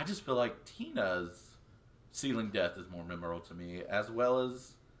I just feel like Tina's ceiling death is more memorable to me, as well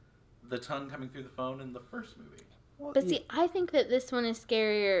as the tongue coming through the phone in the first movie. Well, But see, I think that this one is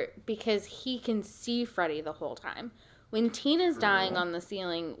scarier because he can see Freddy the whole time. When Tina's dying on the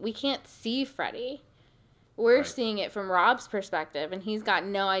ceiling, we can't see Freddy. We're Right. seeing it from Rob's perspective, and he's got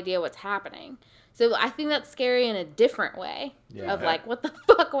no idea what's happening. So I think that's scary in a different way. Yeah. Of like, what the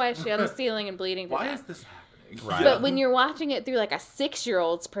fuck? Why is she on the ceiling and bleeding to Why death? is this happening? Right. But when you're watching it through like a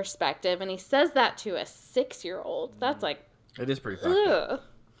 6-year-old's perspective, and he says that to a 6-year-old, that's like, it is pretty fucked up.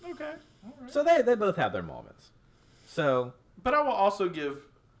 ugh. Okay. All right. So they both have their moments. So But I will also give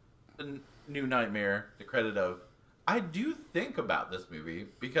the New Nightmare the credit of, I do think about this movie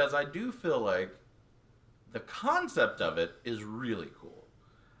because I do feel like the concept of it is really cool.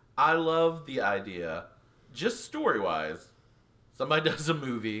 I love the idea, just story-wise, somebody does a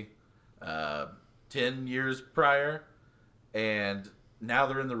movie 10 years prior, and now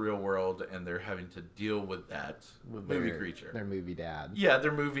they're in the real world, and they're having to deal with that movie creature. their movie dad. Yeah,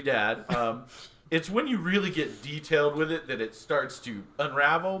 their movie dad. It's when you really get detailed with it that it starts to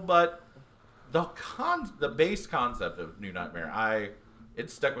unravel, but the base concept of New Nightmare, it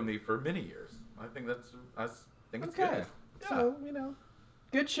stuck with me for many years. I think it's Okay. good. Yeah. So,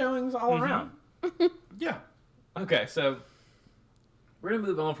 good showings all around. Yeah. Okay, so we're gonna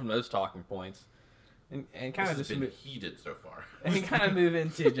move on from those talking points and kind This of has just been heated so far. and kind of move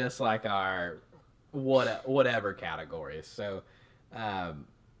into just like our whatever categories. So,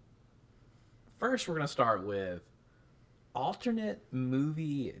 first we're gonna start with alternate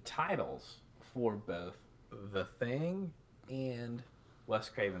movie titles for both The Thing and Wes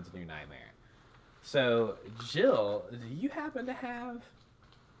Craven's New Nightmare. So, Jill, do you happen to have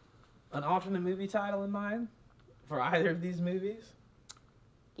an alternate movie title in mind for either of these movies?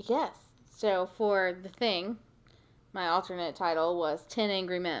 Yes. So for The Thing, my alternate title was 10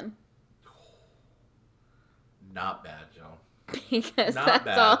 Angry Men. Not bad, Joe. Because Not that's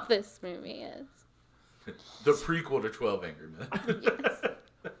bad. all this movie is. The prequel to 12 Angry Men. Yes.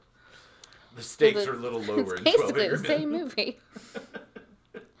 The stakes So are a little lower It's in 12 basically Angry the Men. same movie.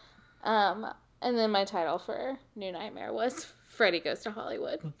 And then my title for New Nightmare was Freddy Goes to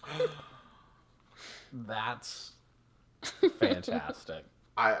Hollywood. That's fantastic.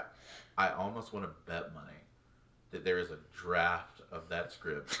 I almost want to bet money that there is a draft of that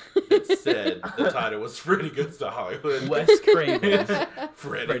script that said the title was Freddy Goes to Hollywood. Wes Craven's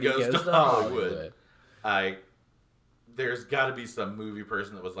Freddy goes to Hollywood. There's got to be some movie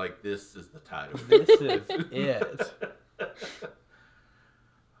person that was like, this is the title. This is it.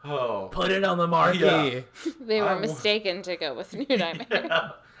 Oh. Put it on the marquee. Yeah. They were I wa- mistaken to go with New Nightmare. Yeah.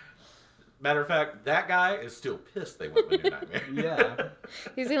 Matter of fact, that guy is still pissed they went with New Nightmare. Yeah.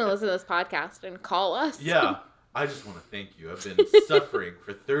 He's going to listen to this podcast and call us. Yeah. I just want to thank you. I've been suffering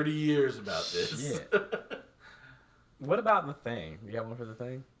for 30 years about this. Yeah. What about The Thing? You got one for The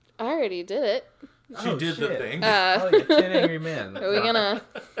Thing? I already did it. She Oh, did the shit. thing. Oh, yeah, 10 Angry Men. Are we going to...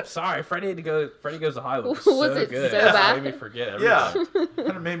 Sorry, Freddy Goes to Hollywood was, Was so it good. so It bad? made me forget Yeah. everything. Kind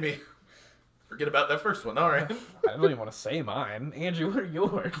of made me forget about that first one. All right. I don't even want to say mine. Andrew, what are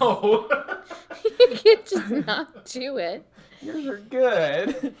yours? Oh. You could just not do it. Yours are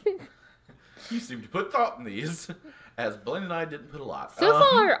good. You seem to put thought in these, as Blaine and I didn't put a lot. So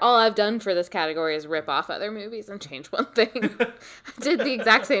far, all I've done for this category is rip off other movies and change one thing. I did the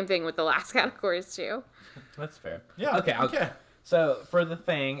exact same thing with the last categories, too. That's fair. Yeah. Okay. So, for the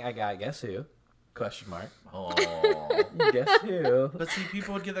thing, I got Guess Who? Question mark. Oh. Guess Who? But see,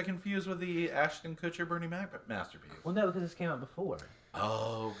 people would get that confused with the Ashton Kutcher Bernie Mac masterpiece. Well, no, because this came out before.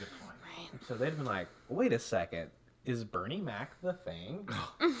 Oh, good point. Right. So they'd been like, wait a second. Is Bernie Mac the thing?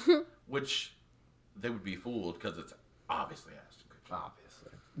 Which they would be fooled because it's obviously Ashton Kutcher.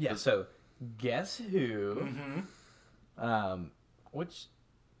 Obviously. Yeah, so Guess Who? Mm-hmm. Which,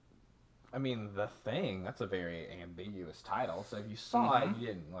 I mean, The Thing, that's a very ambiguous title. So if you saw it, you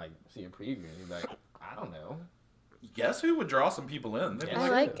didn't, like, see a preview, and you'd be like, I don't know. Guess Who would draw some people in? They'd be I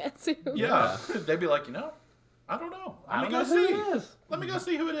like Guess Who. yeah. They'd be like, I don't know. I Let don't me know go who see. it is. Let me go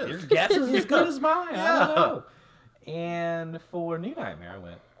see who it Your is. guess is as good as mine. Yeah. I don't know. And for New Nightmare, I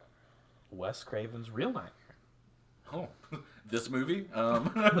went Wes Craven's Real Nightmare. Oh, this movie?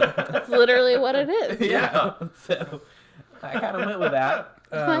 That's literally what it is. Yeah. So I kind of went with that.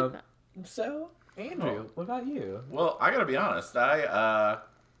 I like that. So, Andrew, what about you? Well, I gotta be honest. I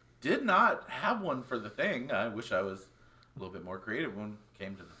did not have one for The Thing. I wish I was a little bit more creative when it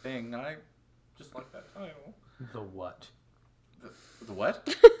came to The Thing. I just like that title. The what? The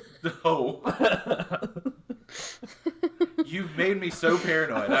what? No. You've made me so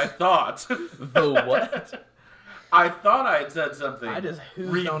paranoid. I thought The what? I thought I had said something I just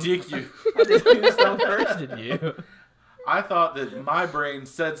who's on- ridiculous. I just who's on first did you? I thought that my brain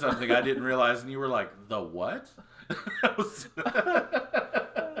said something I didn't realize, and you were like, "The what?" I was-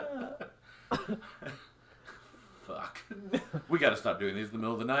 Fuck. We got to stop doing these in the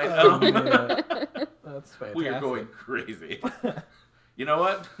middle of the night. Yeah. That's fantastic. We are going crazy. You know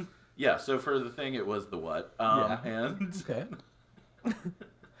what? Yeah. So for The Thing, it was the what. And Okay.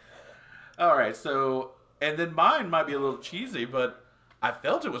 all right. So and then mine might be a little cheesy, but I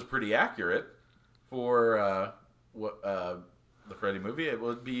felt it was pretty accurate for the Freddy movie. It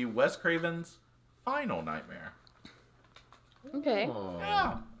would be Wes Craven's Final Nightmare. Okay. Oh.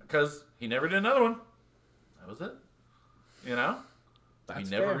 Yeah, because he never did another one. That was it. You know, That's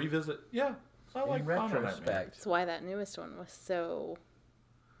he never fair. revisit. Yeah, so I like In Final Nightmare. retrospect. That's why that newest one was so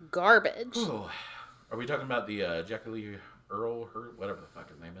garbage. Ooh. Are we talking about the Jackie Lee Earl, whatever the fuck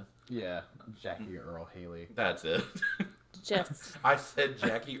his name is? Yeah. Jackie Earl Haley. That's it. Just I said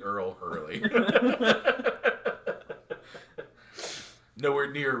Jackie Earl Hurley.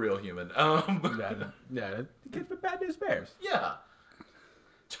 Nowhere near a real human. Yeah. Good for Bad News Bears. Yeah.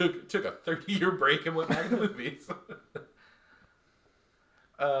 Took a 30-year break and went back to movies.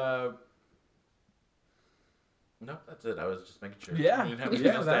 No, that's it. I was just making sure. Yeah. You didn't have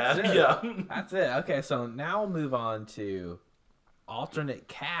anything else to that's add. it. Yeah. That's it. Okay, so now we'll move on to alternate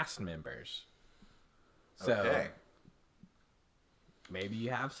cast members. So Okay. maybe you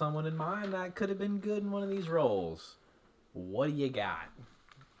have someone in mind that could have been good in one of these roles. What do you got?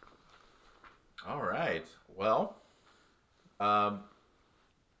 All right. Well,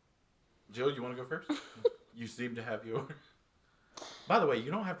 Jill, you want to go first? You seem to have your. By the way,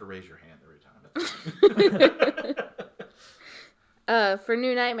 you don't have to raise your hand every time. for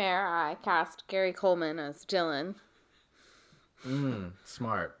New Nightmare, I cast Gary Coleman as Dylan.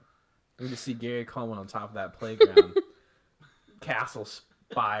 Smart. We just see Gary Coleman on top of that playground. Castle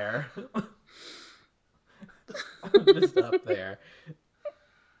spire. Just up there.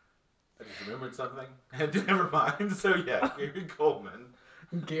 I just remembered something. Never mind. So yeah, Gary Coleman,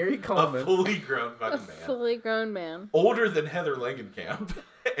 Gary a Coleman. fully grown A fucking man, fully grown man. older than Heather Langenkamp.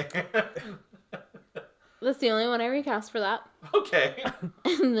 That's the only one I recast for that. Okay.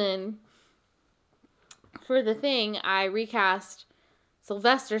 And then for The Thing, I recast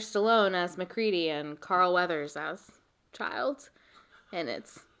Sylvester Stallone as MacReady and Carl Weathers as Childs. And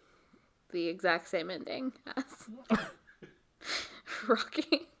it's the exact same ending as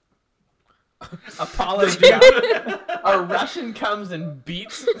Rocky. Apollo a Russian comes and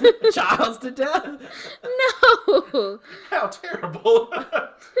beats Childs to death. No! How terrible.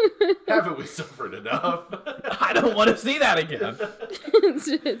 Haven't we suffered enough? I don't want to see that again.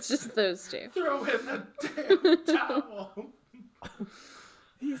 It's just those two. Throw in the damn towel.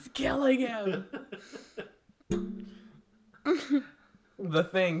 He's killing him. The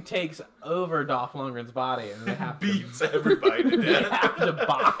Thing takes over Dolph Lundgren's body and they have to, Beats everybody to they death. have to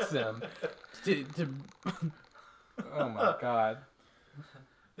box him. To Oh my god.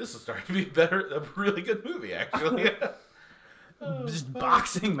 This is starting to be a really good movie, actually. Just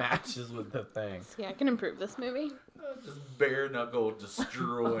boxing matches with The Thing. Yeah, I can improve this movie. Just bare knuckle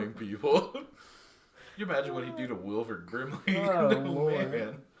destroying people. you imagine what he'd do to Wilford Brimley? Oh, Lord.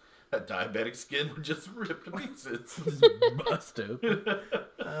 Man. That diabetic skin would just rip to pieces. Just bust open.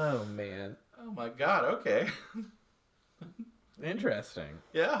 Oh, man. Oh my god, okay. Interesting.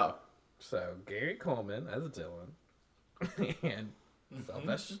 Yeah. So, Gary Coleman as Dylan. And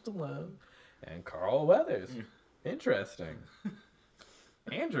Sylvester Stallone. And Carl Weathers. Interesting.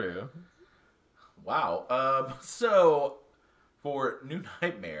 Andrew. Wow. So, for New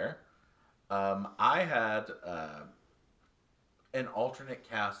Nightmare, I had an alternate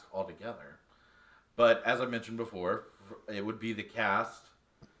cast altogether. But as I mentioned before, it would be the cast.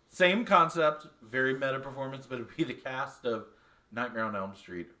 Same concept, very meta performance, but it would be the cast of Nightmare on Elm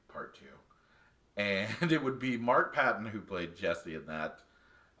Street Part 2. And it would be Mark Patton, who played Jesse in that,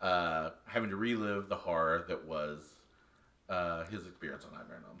 having to relive the horror that was his experience on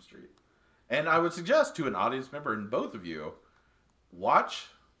Nightmare on Elm Street. And I would suggest to an audience member and both of you, watch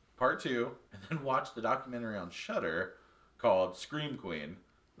Part 2 and then watch the documentary on Shudder called Scream Queen.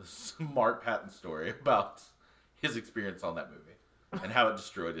 This is Mark Patton's story about his experience on that movie and how it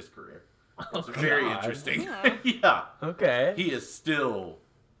destroyed his career. It's very interesting. Yeah. Okay. He is still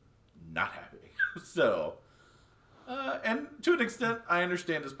not happy. So, and to an extent, I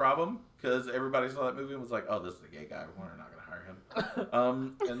understand his problem because everybody saw that movie and was like, "Oh, this is a gay guy. We're not going to hire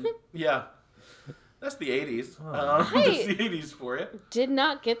him." And yeah, that's the '80s. That's the '80s for it. Did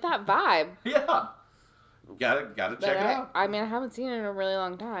not get that vibe. Yeah, gotta check it out. I mean, I haven't seen it in a really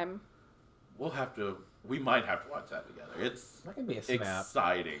long time. We might have to watch that together. It's That could be a snap.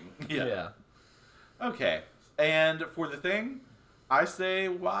 exciting. Yeah. Okay, and for the thing, I say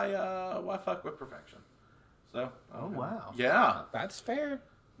why fuck with perfection. So. Oh, wow. Yeah. That's fair.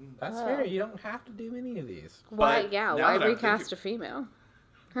 That's Wow. fair. You don't have to do any of these. Why? But Yeah. now Why that I'm recast thinking- a female?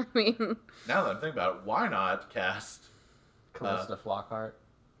 I mean, Now that I'm thinking about it, why not cast? Callista Flockhart.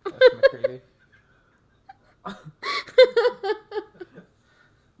 That's McCready.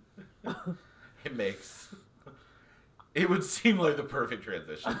 It would seem like the perfect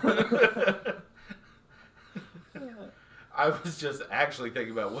transition. I was just actually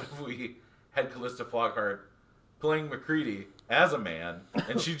thinking about what if we had Callista Flockhart playing McCready as a man,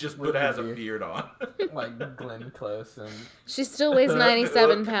 and she just With has a a beard. beard on. Like Glenn Close and... she still weighs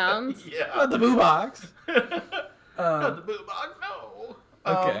 97 pounds. Yeah. Not the boo box. Not the boo box, no.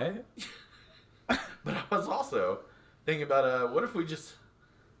 Okay. But I was also thinking about what if we just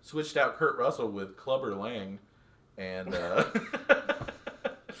switched out Kurt Russell with Clubber Lang and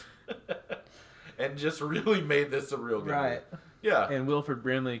and just really made this a real good Right. movie. Yeah. And Wilford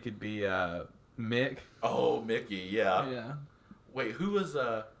Brimley could be Mick. Oh, Mickey, yeah. Yeah. Wait, who's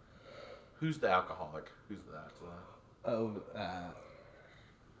the alcoholic? Who's that? Oh,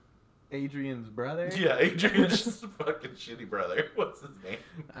 Adrian's brother? Yeah, Adrian's fucking shitty brother. What's his name?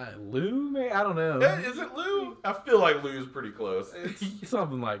 Lou, maybe? I don't know. Is it Lou? I feel like Lou's pretty close. It's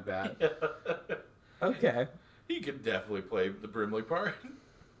something like that. Okay. He could definitely play the Brimley part.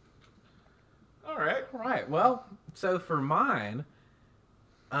 All right. All right. Well, so for mine,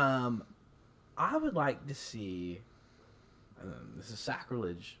 I would like to see. This is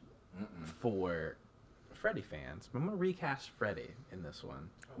sacrilege for Freddy fans, but I'm gonna recast Freddy in this one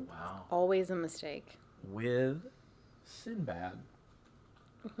Oh, wow. Always a mistake. with Sinbad.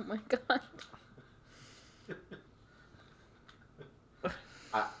 Oh my god.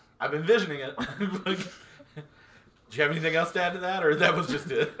 I'm envisioning it. Do you have anything else to add to that, or that was just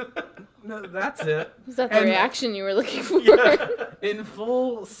it? No, that's it. Was that the And- reaction you were looking for? Yeah. In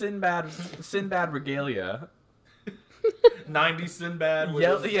full Sinbad regalia. 90 Sinbad. With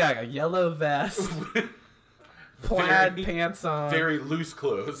Yellow, his yeah, a yellow vest, plaid very, pants on, very loose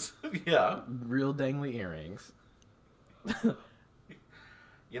clothes. Yeah. real dangly earrings.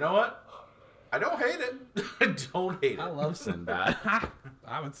 You know what? I don't hate it. I don't hate it. I love Sinbad.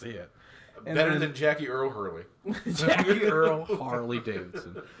 I would see it. And Better then- than Jackie Earl Hurley. Jackie Earl Harley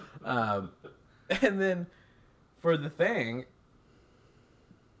Davidson. And then for the thing,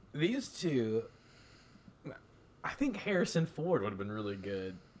 these two, I think Harrison Ford would have been really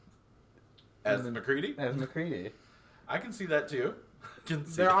good As then- McCready? as McCready. I can see that too. Can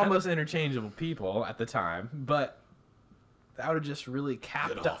see They're that. almost interchangeable people at the time, but that would have just really Get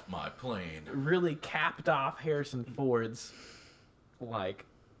capped off off, my plane. really capped off Harrison Ford's like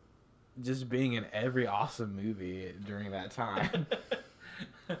just being in every awesome movie during that time.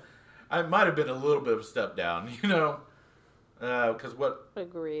 I might have been a little bit of a step down, because what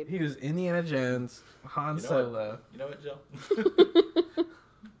Agreed. He was Indiana Jones, Han You know Solo, you know what, Jill?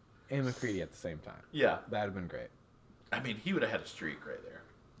 and McCready at the same time. Yeah, That'd have been great. I mean, he would have had a streak right there.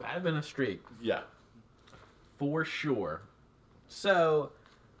 That'd have been a streak Yeah. for sure. So,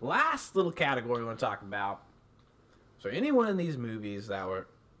 last little category we want to talk about. So anyone in these movies that were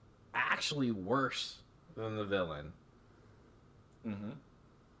actually worse than the villain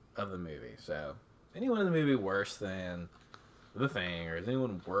of the movie. So anyone in the movie worse than the Thing, or is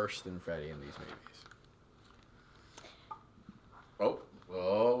anyone worse than Freddy in these movies?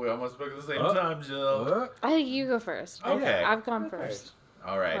 Oh, we almost spoke at the same time, Jill. I think you go first. Okay. I've gone first.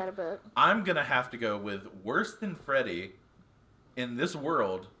 All right. Quite a bit. I'm going to have to go with worse than Freddy in this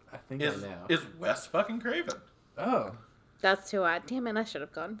world I think is I know. Wes fucking Craven. Oh. That's who I... Damn it, I should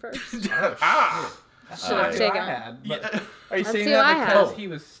have gone first. Oh, Should have taken... had, but Yeah. are you That's saying who that I because had. he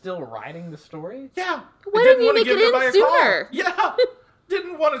was still writing the story? Yeah. Why didn't you wanna make give it in nobody a call. sooner? Yeah.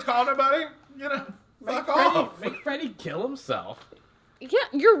 Didn't want to call nobody. You know, fuck off. Make Freddy kill himself. Yeah,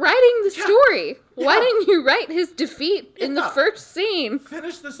 you're writing the Yeah. story. Why Yeah. didn't you write his defeat in the Yeah. first scene?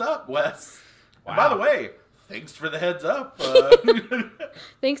 Finish this up, Wes. And Wow. by the way, thanks for the heads up.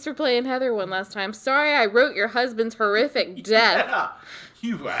 Thanks for playing Heather one last time. Sorry I wrote your husband's horrific death. Yeah.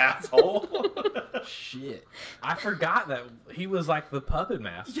 You asshole. Shit. I forgot that he was like the puppet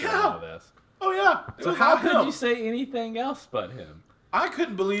master in Yeah. all this. Oh, yeah. It So was how all could him. you say anything else but him? I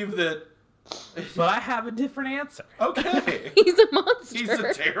couldn't believe that. But I have a different answer. Okay. He's a monster. He's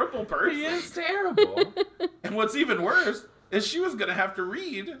a terrible person. He is terrible. And what's even worse is she was going to have to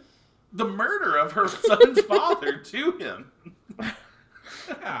read the murder of her son's father to him.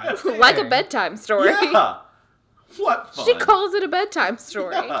 God Like a dang. bedtime story. Yeah. What fun. She calls it a bedtime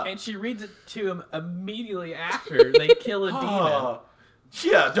story. Yeah. And she reads it to him immediately after they kill a demon. Oh.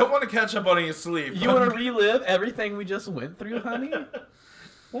 Yeah, don't want to catch up on any sleep. You want to relive everything we just went through, honey?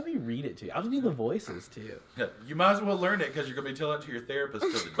 Let me read it to you. I'll do the voices, too. Yeah, you might as well learn it because you're going to be telling it to your therapist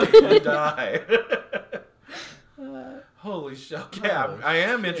till the day you die. Holy shit. Okay, I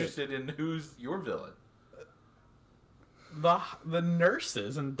am shit. interested in who's your villain. The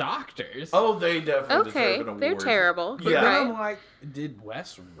nurses and doctors. Oh, they definitely Okay, deserve an award. they're terrible. But yeah. then Right? I'm like, did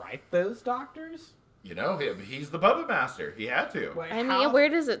Wes write those doctors? You know him. He's the puppet master. He had to. Like, I mean, how- where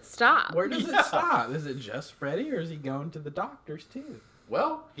does it stop? where does Yeah. it stop? Is it just Freddy, or is he going to the doctors, too?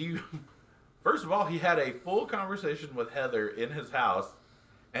 Well, first of all, he had a full conversation with Heather in his house,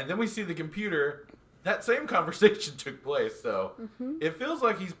 and then we see the computer. That same conversation took place, so it feels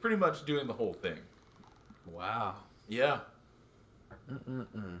like he's pretty much doing the whole thing. Wow. Yeah.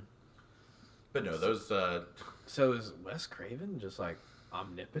 Mm-mm-mm. But no, those... So is Wes Craven just, like,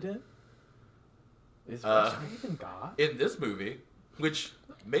 omnipotent? Is Uh, Wes Craven God? in this movie, which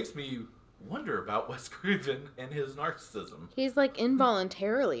makes me wonder about Wes Craven and his narcissism. He's like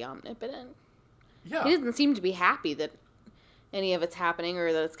involuntarily omnipotent. Yeah. He doesn't seem to be happy that any of it's happening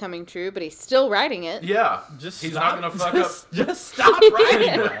or that it's coming true, but he's still writing it. Yeah. Just He's stop, not going to fuck up. Just stop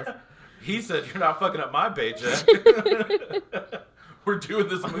writing Wes. He said, "You're not fucking up my paycheck. We're doing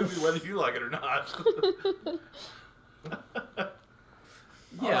this movie whether you like it or not."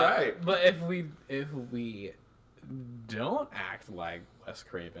 Yeah, All right. but if we don't act like Wes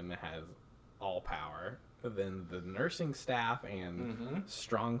Craven has all power, then the nursing staff and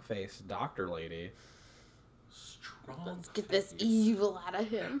strong-faced doctor lady. Strong. Let's get this face. evil out of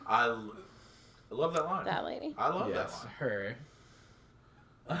him. I love that line. That lady. I love that Yes, line. her.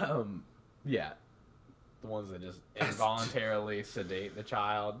 Yeah, the ones that just involuntarily sedate the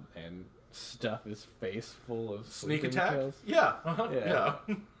child and stuff his face full of Sneak sleeping attack. pills. Yeah. Yeah. Yeah.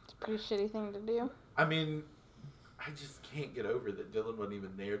 It's a pretty shitty thing to do. I mean, I just can't get over that Dylan wasn't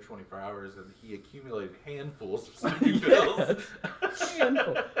even there 24 hours and he accumulated handfuls of sleeping pills.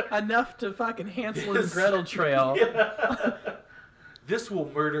 Handful. Enough to fucking Hansel and Yes. Gretel trail. Yeah. This will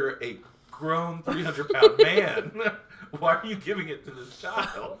murder a grown 300-pound man. Why are you giving it to this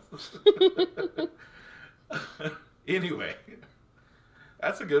child? Anyway,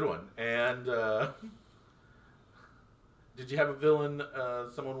 that's a good one. And did you have a villain,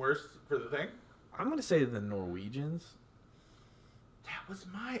 someone worse for the thing? I'm gonna say the Norwegians. That was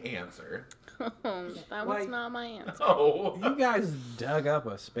my answer. That was Like- not my answer. Oh, You guys dug up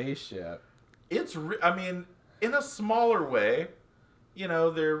a spaceship. it's. I mean, in a smaller way, you know,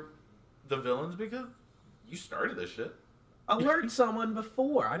 they're the villains because you started this shit. Alert someone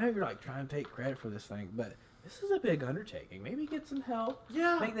before. I know you're like trying to take credit for this thing, but this is a big undertaking. Maybe get some help.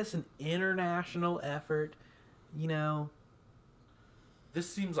 Yeah. Make this an international effort. You know. This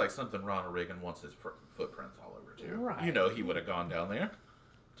seems like something Ronald Reagan wants his footprints all over too. Right. You know, he would have gone down there,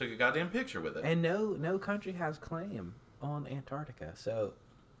 took a goddamn picture with it. And no country has claim on Antarctica, so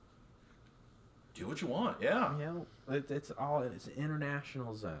Do what you want, yeah. you know it's an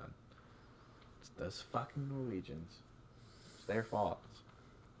international zone. It's those fucking Norwegians. It's their fault.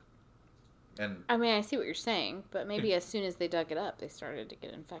 And I mean, I see what you're saying, but maybe as soon as they dug it up, they started to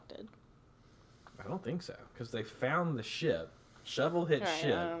get infected. I don't think so, because they found the ship. Shovel hit Right,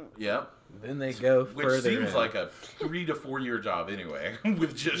 ship. yep. Then they go Which further seems in. like a 3 to 4 year job anyway,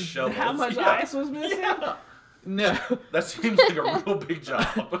 with just shovels. How much Yeah. ice was missing? Yeah. No. That seems like a real big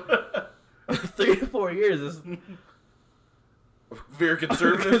job. 3 to 4 years is Very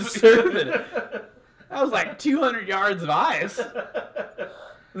conservative. conservative. That was like 200 yards of ice.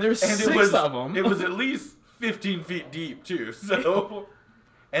 And there's And 6 of them. It was at least 15 feet deep too. So,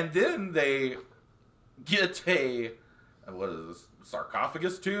 and then they get a what is this,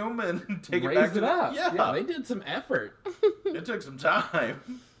 sarcophagus tomb and take it back Raised to it up. Yeah, They did some effort. it took some time.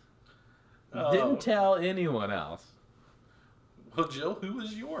 Oh. Didn't tell anyone else. Well, Jill, who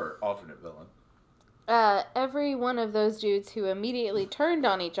was your alternate villain? Every one of those dudes who immediately turned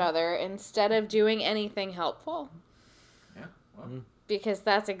on each other instead of doing anything helpful. Yeah, well, Because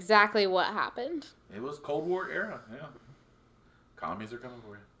that's exactly what happened. it was Cold War era. Yeah, commies are coming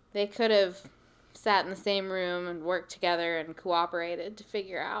for you. They could have sat in the same room and worked together and cooperated to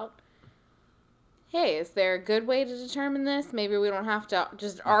figure out, hey, is there a good way to determine this? Maybe we don't have to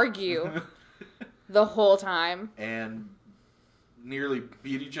just argue the whole time. And nearly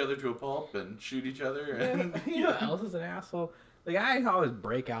beat each other to a pulp and shoot each other. And You know who else is an asshole? The guy who always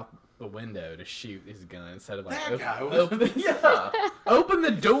break out the window to shoot his gun instead of like that guy open, was yeah. open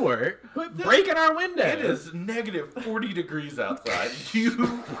the door. Quit breaking our window. It is negative 40 degrees outside.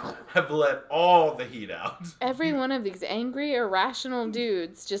 You have let all the heat out. Every one of these angry, irrational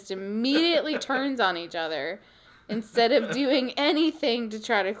dudes just immediately turns on each other instead of doing anything to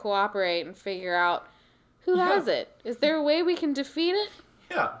try to cooperate and figure out who has it. Is there a way we can defeat it?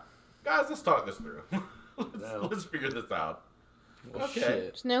 Yeah. Guys, let's talk this through. No. Let's figure this out. Well, Okay. shit.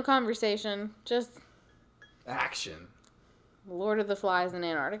 There's no conversation, just Action. Lord of the Flies in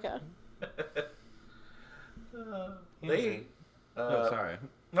Antarctica. They. Oh, sorry.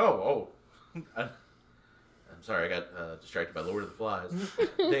 Oh. I'm sorry, I got distracted by Lord of the Flies.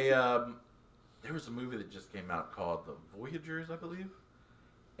 There was a movie that just came out called The Voyagers, I believe.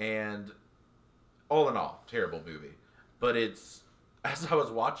 And all in all, terrible movie. But it's, as I was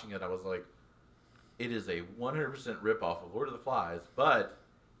watching it, I was like, it is a 100% ripoff of Lord of the Flies, but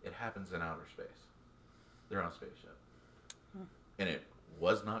it happens in outer space. They're on a spaceship. And it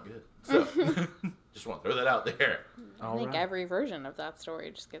was not good. So, just want to throw that out there. I think every version of that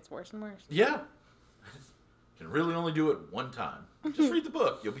story just gets worse and worse. Yeah. Can really only do it one time. Just read the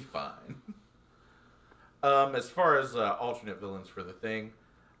book. You'll be fine. As far as alternate villains for the thing,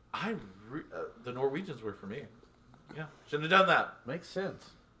 the Norwegians were for me. Yeah. Shouldn't have done that. Makes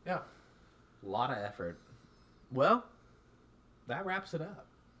sense. Yeah. A lot of effort. Well, that wraps it up.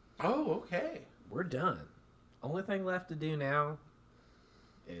 Oh, okay. We're done. Only thing left to do now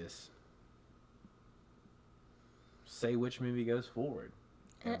is say which movie goes forward.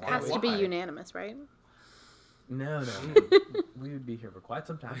 And it And has to be why? unanimous, right? No. We would be here for quite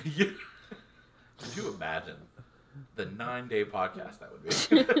some time. Yeah. Could you imagine the 9-day podcast that would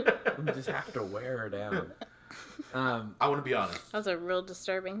be? We just have to wear her down. I want to be honest. That's a real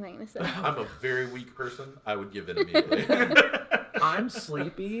disturbing thing to say. I'm a very weak person. I would give it immediately. I'm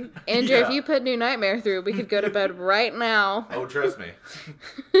sleepy. Andrew, Yeah. if you put New Nightmare through, we could go to bed right now. Oh, trust me.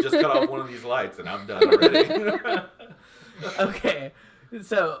 Just cut off one of these lights and I'm done already. Okay,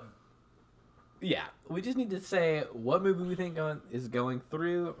 so yeah, we just need to say what movie we think is going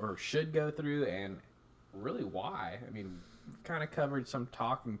through or should go through, and really why. I mean, we've kind of covered some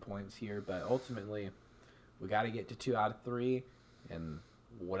talking points here, but ultimately, we got to get to 2 out of 3, and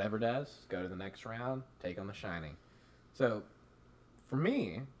whatever does, go to the next round, take on The Shining. So, for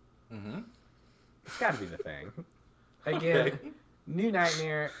me, it's got to be The Thing. Again, Okay. New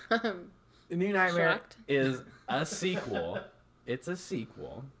Nightmare. New Nightmare Shocked. is a sequel. It's a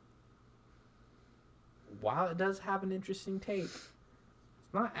sequel. While it does have an interesting take, it's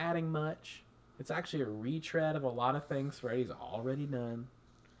not adding much. It's actually a retread of a lot of things Freddy's already done.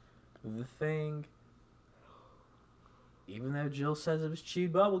 The Thing, even though Jill says it was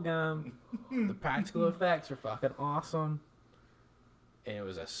chewed bubblegum, the practical effects are fucking awesome. And it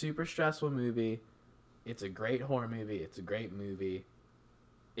was a super stressful movie. It's a great horror movie. It's a great movie.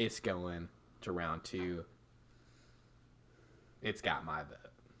 It's going to round 2. It's got my vote.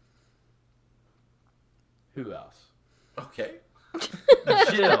 Who else? Okay.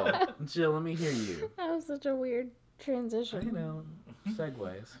 Jill, let me hear you. That was such a weird I transition. know.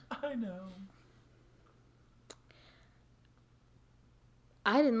 Segues. I know.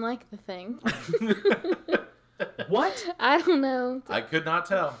 I didn't like The Thing. What? I don't know. I could not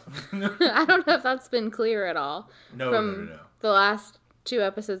tell. I don't know if that's been clear at all. No, From no. the last 2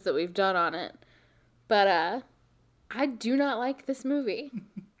 episodes that we've done on it. But I do not like this movie.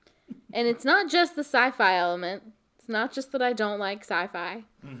 And it's not just the sci-fi element. It's not just that I don't like sci-fi.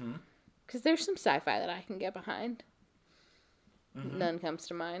 Because there's some sci-fi that I can get behind. None comes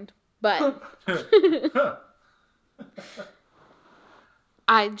to mind. But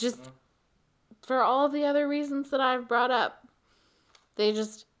I just, for all of the other reasons that I've brought up, they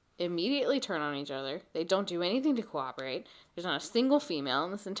just immediately turn on each other. They don't do anything to cooperate. There's not a single female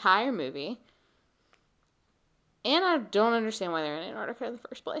in this entire movie. And I don't understand why they're in Antarctica in the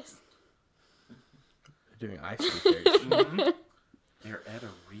first place. They're doing ice research. They're at a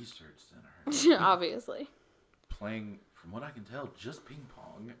research center. Obviously. Playing, from what I can tell, just ping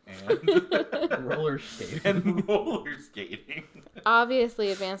pong and Roller skating. and roller skating.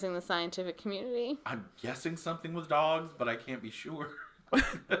 Obviously advancing the scientific community. I'm guessing something with dogs, but I can't be sure.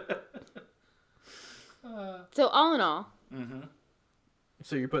 So all in all,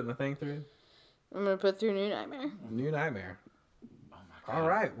 So you're putting the thing through? I'm going to put through New Nightmare. New Nightmare. Oh my god. All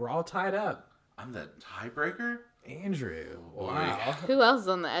right, we're all tied up. I'm the tiebreaker? Andrew. Boy. Wow. Who else is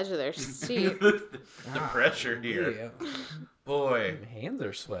on the edge of their seat? the pressure here. Yeah. Boy. My hands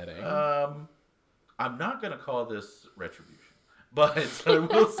are sweating. I'm not going to call this retribution, but I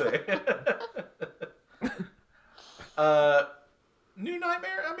will say. New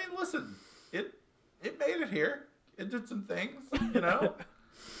Nightmare, I mean, listen, it made it here. It did some things, you know?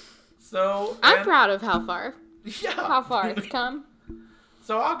 So I'm proud of how far Yeah. it's come.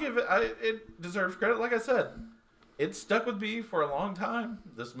 So I'll give it, it deserves credit. Like I said, it stuck with me for a long time,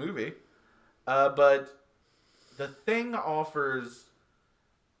 this movie. But The Thing offers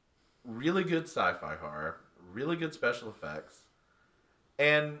really good sci-fi horror, really good special effects.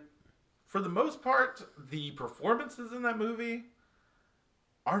 And for the most part, the performances in that movie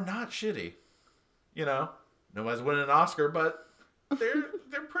are not shitty. You know, nobody's winning an Oscar, but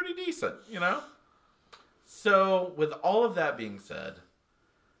they're pretty decent, you know? So with all of that being said,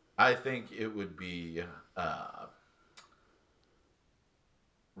 I think it would be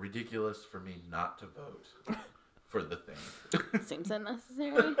ridiculous for me not to vote for The Thing. Seems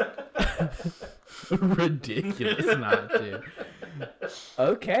unnecessary. Ridiculous not to.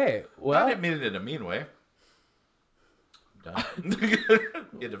 Okay, I well, didn't mean it in a mean way. Done.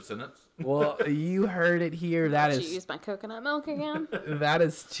 End of sentence. well, you heard it here. That Did you is use my coconut milk again?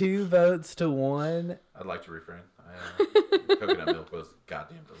 2 votes to 1. I'd like to refrain. Coconut milk was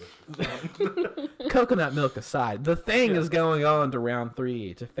goddamn delicious. Coconut milk aside, The Thing is going on to round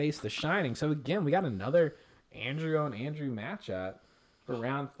 3 to face The Shining. So again, we got another Andrew on Andrew matchup for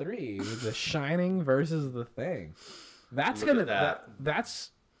round 3 with The Shining versus The Thing. That's Look at that.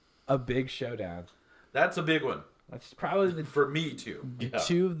 That's a big showdown. That's a big one. That's probably the For me, too. Yeah.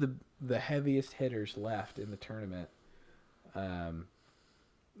 2 of the heaviest hitters left in the tournament. And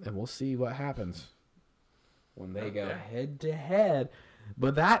we'll see what happens when they go head to head.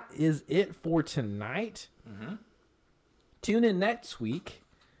 But that is it for tonight. Tune in next week.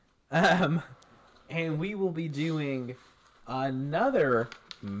 And we will be doing another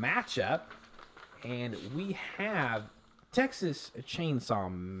matchup. And we have Texas Chainsaw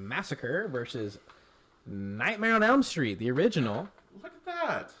Massacre versus Nightmare on Elm Street, the original. Look at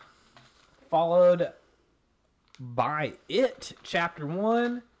that. Followed by It, Chapter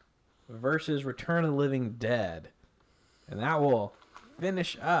 1 versus Return of the Living Dead. And that will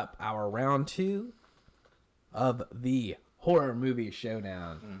finish up our round 2 of the horror movie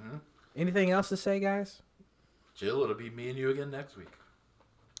showdown. Anything else to say, guys? Jill, it'll be me and you again next week.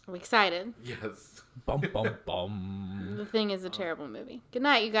 I'm excited. Yes. Bum, bum, bum. The Thing is a terrible movie. Good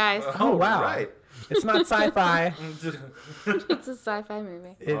night, you guys. Oh, wow. Right. It's not sci-fi. It's a sci-fi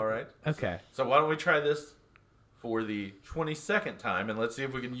movie. All right. Okay. So why don't we try this for the 22nd time, and let's see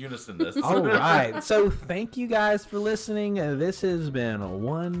if we can unison this. All right. So thank you guys for listening. This has been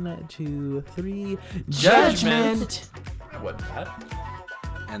 1, 2, 3. Judgment. That wasn't bad.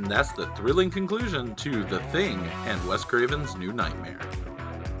 And that's the thrilling conclusion to The Thing and Wes Craven's New Nightmare.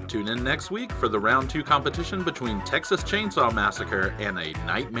 Tune in next week for the round 2 competition between Texas Chainsaw Massacre and A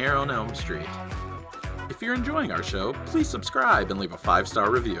Nightmare on Elm Street. If you're enjoying our show, please subscribe and leave a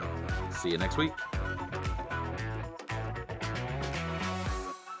 5-star review. See you next week.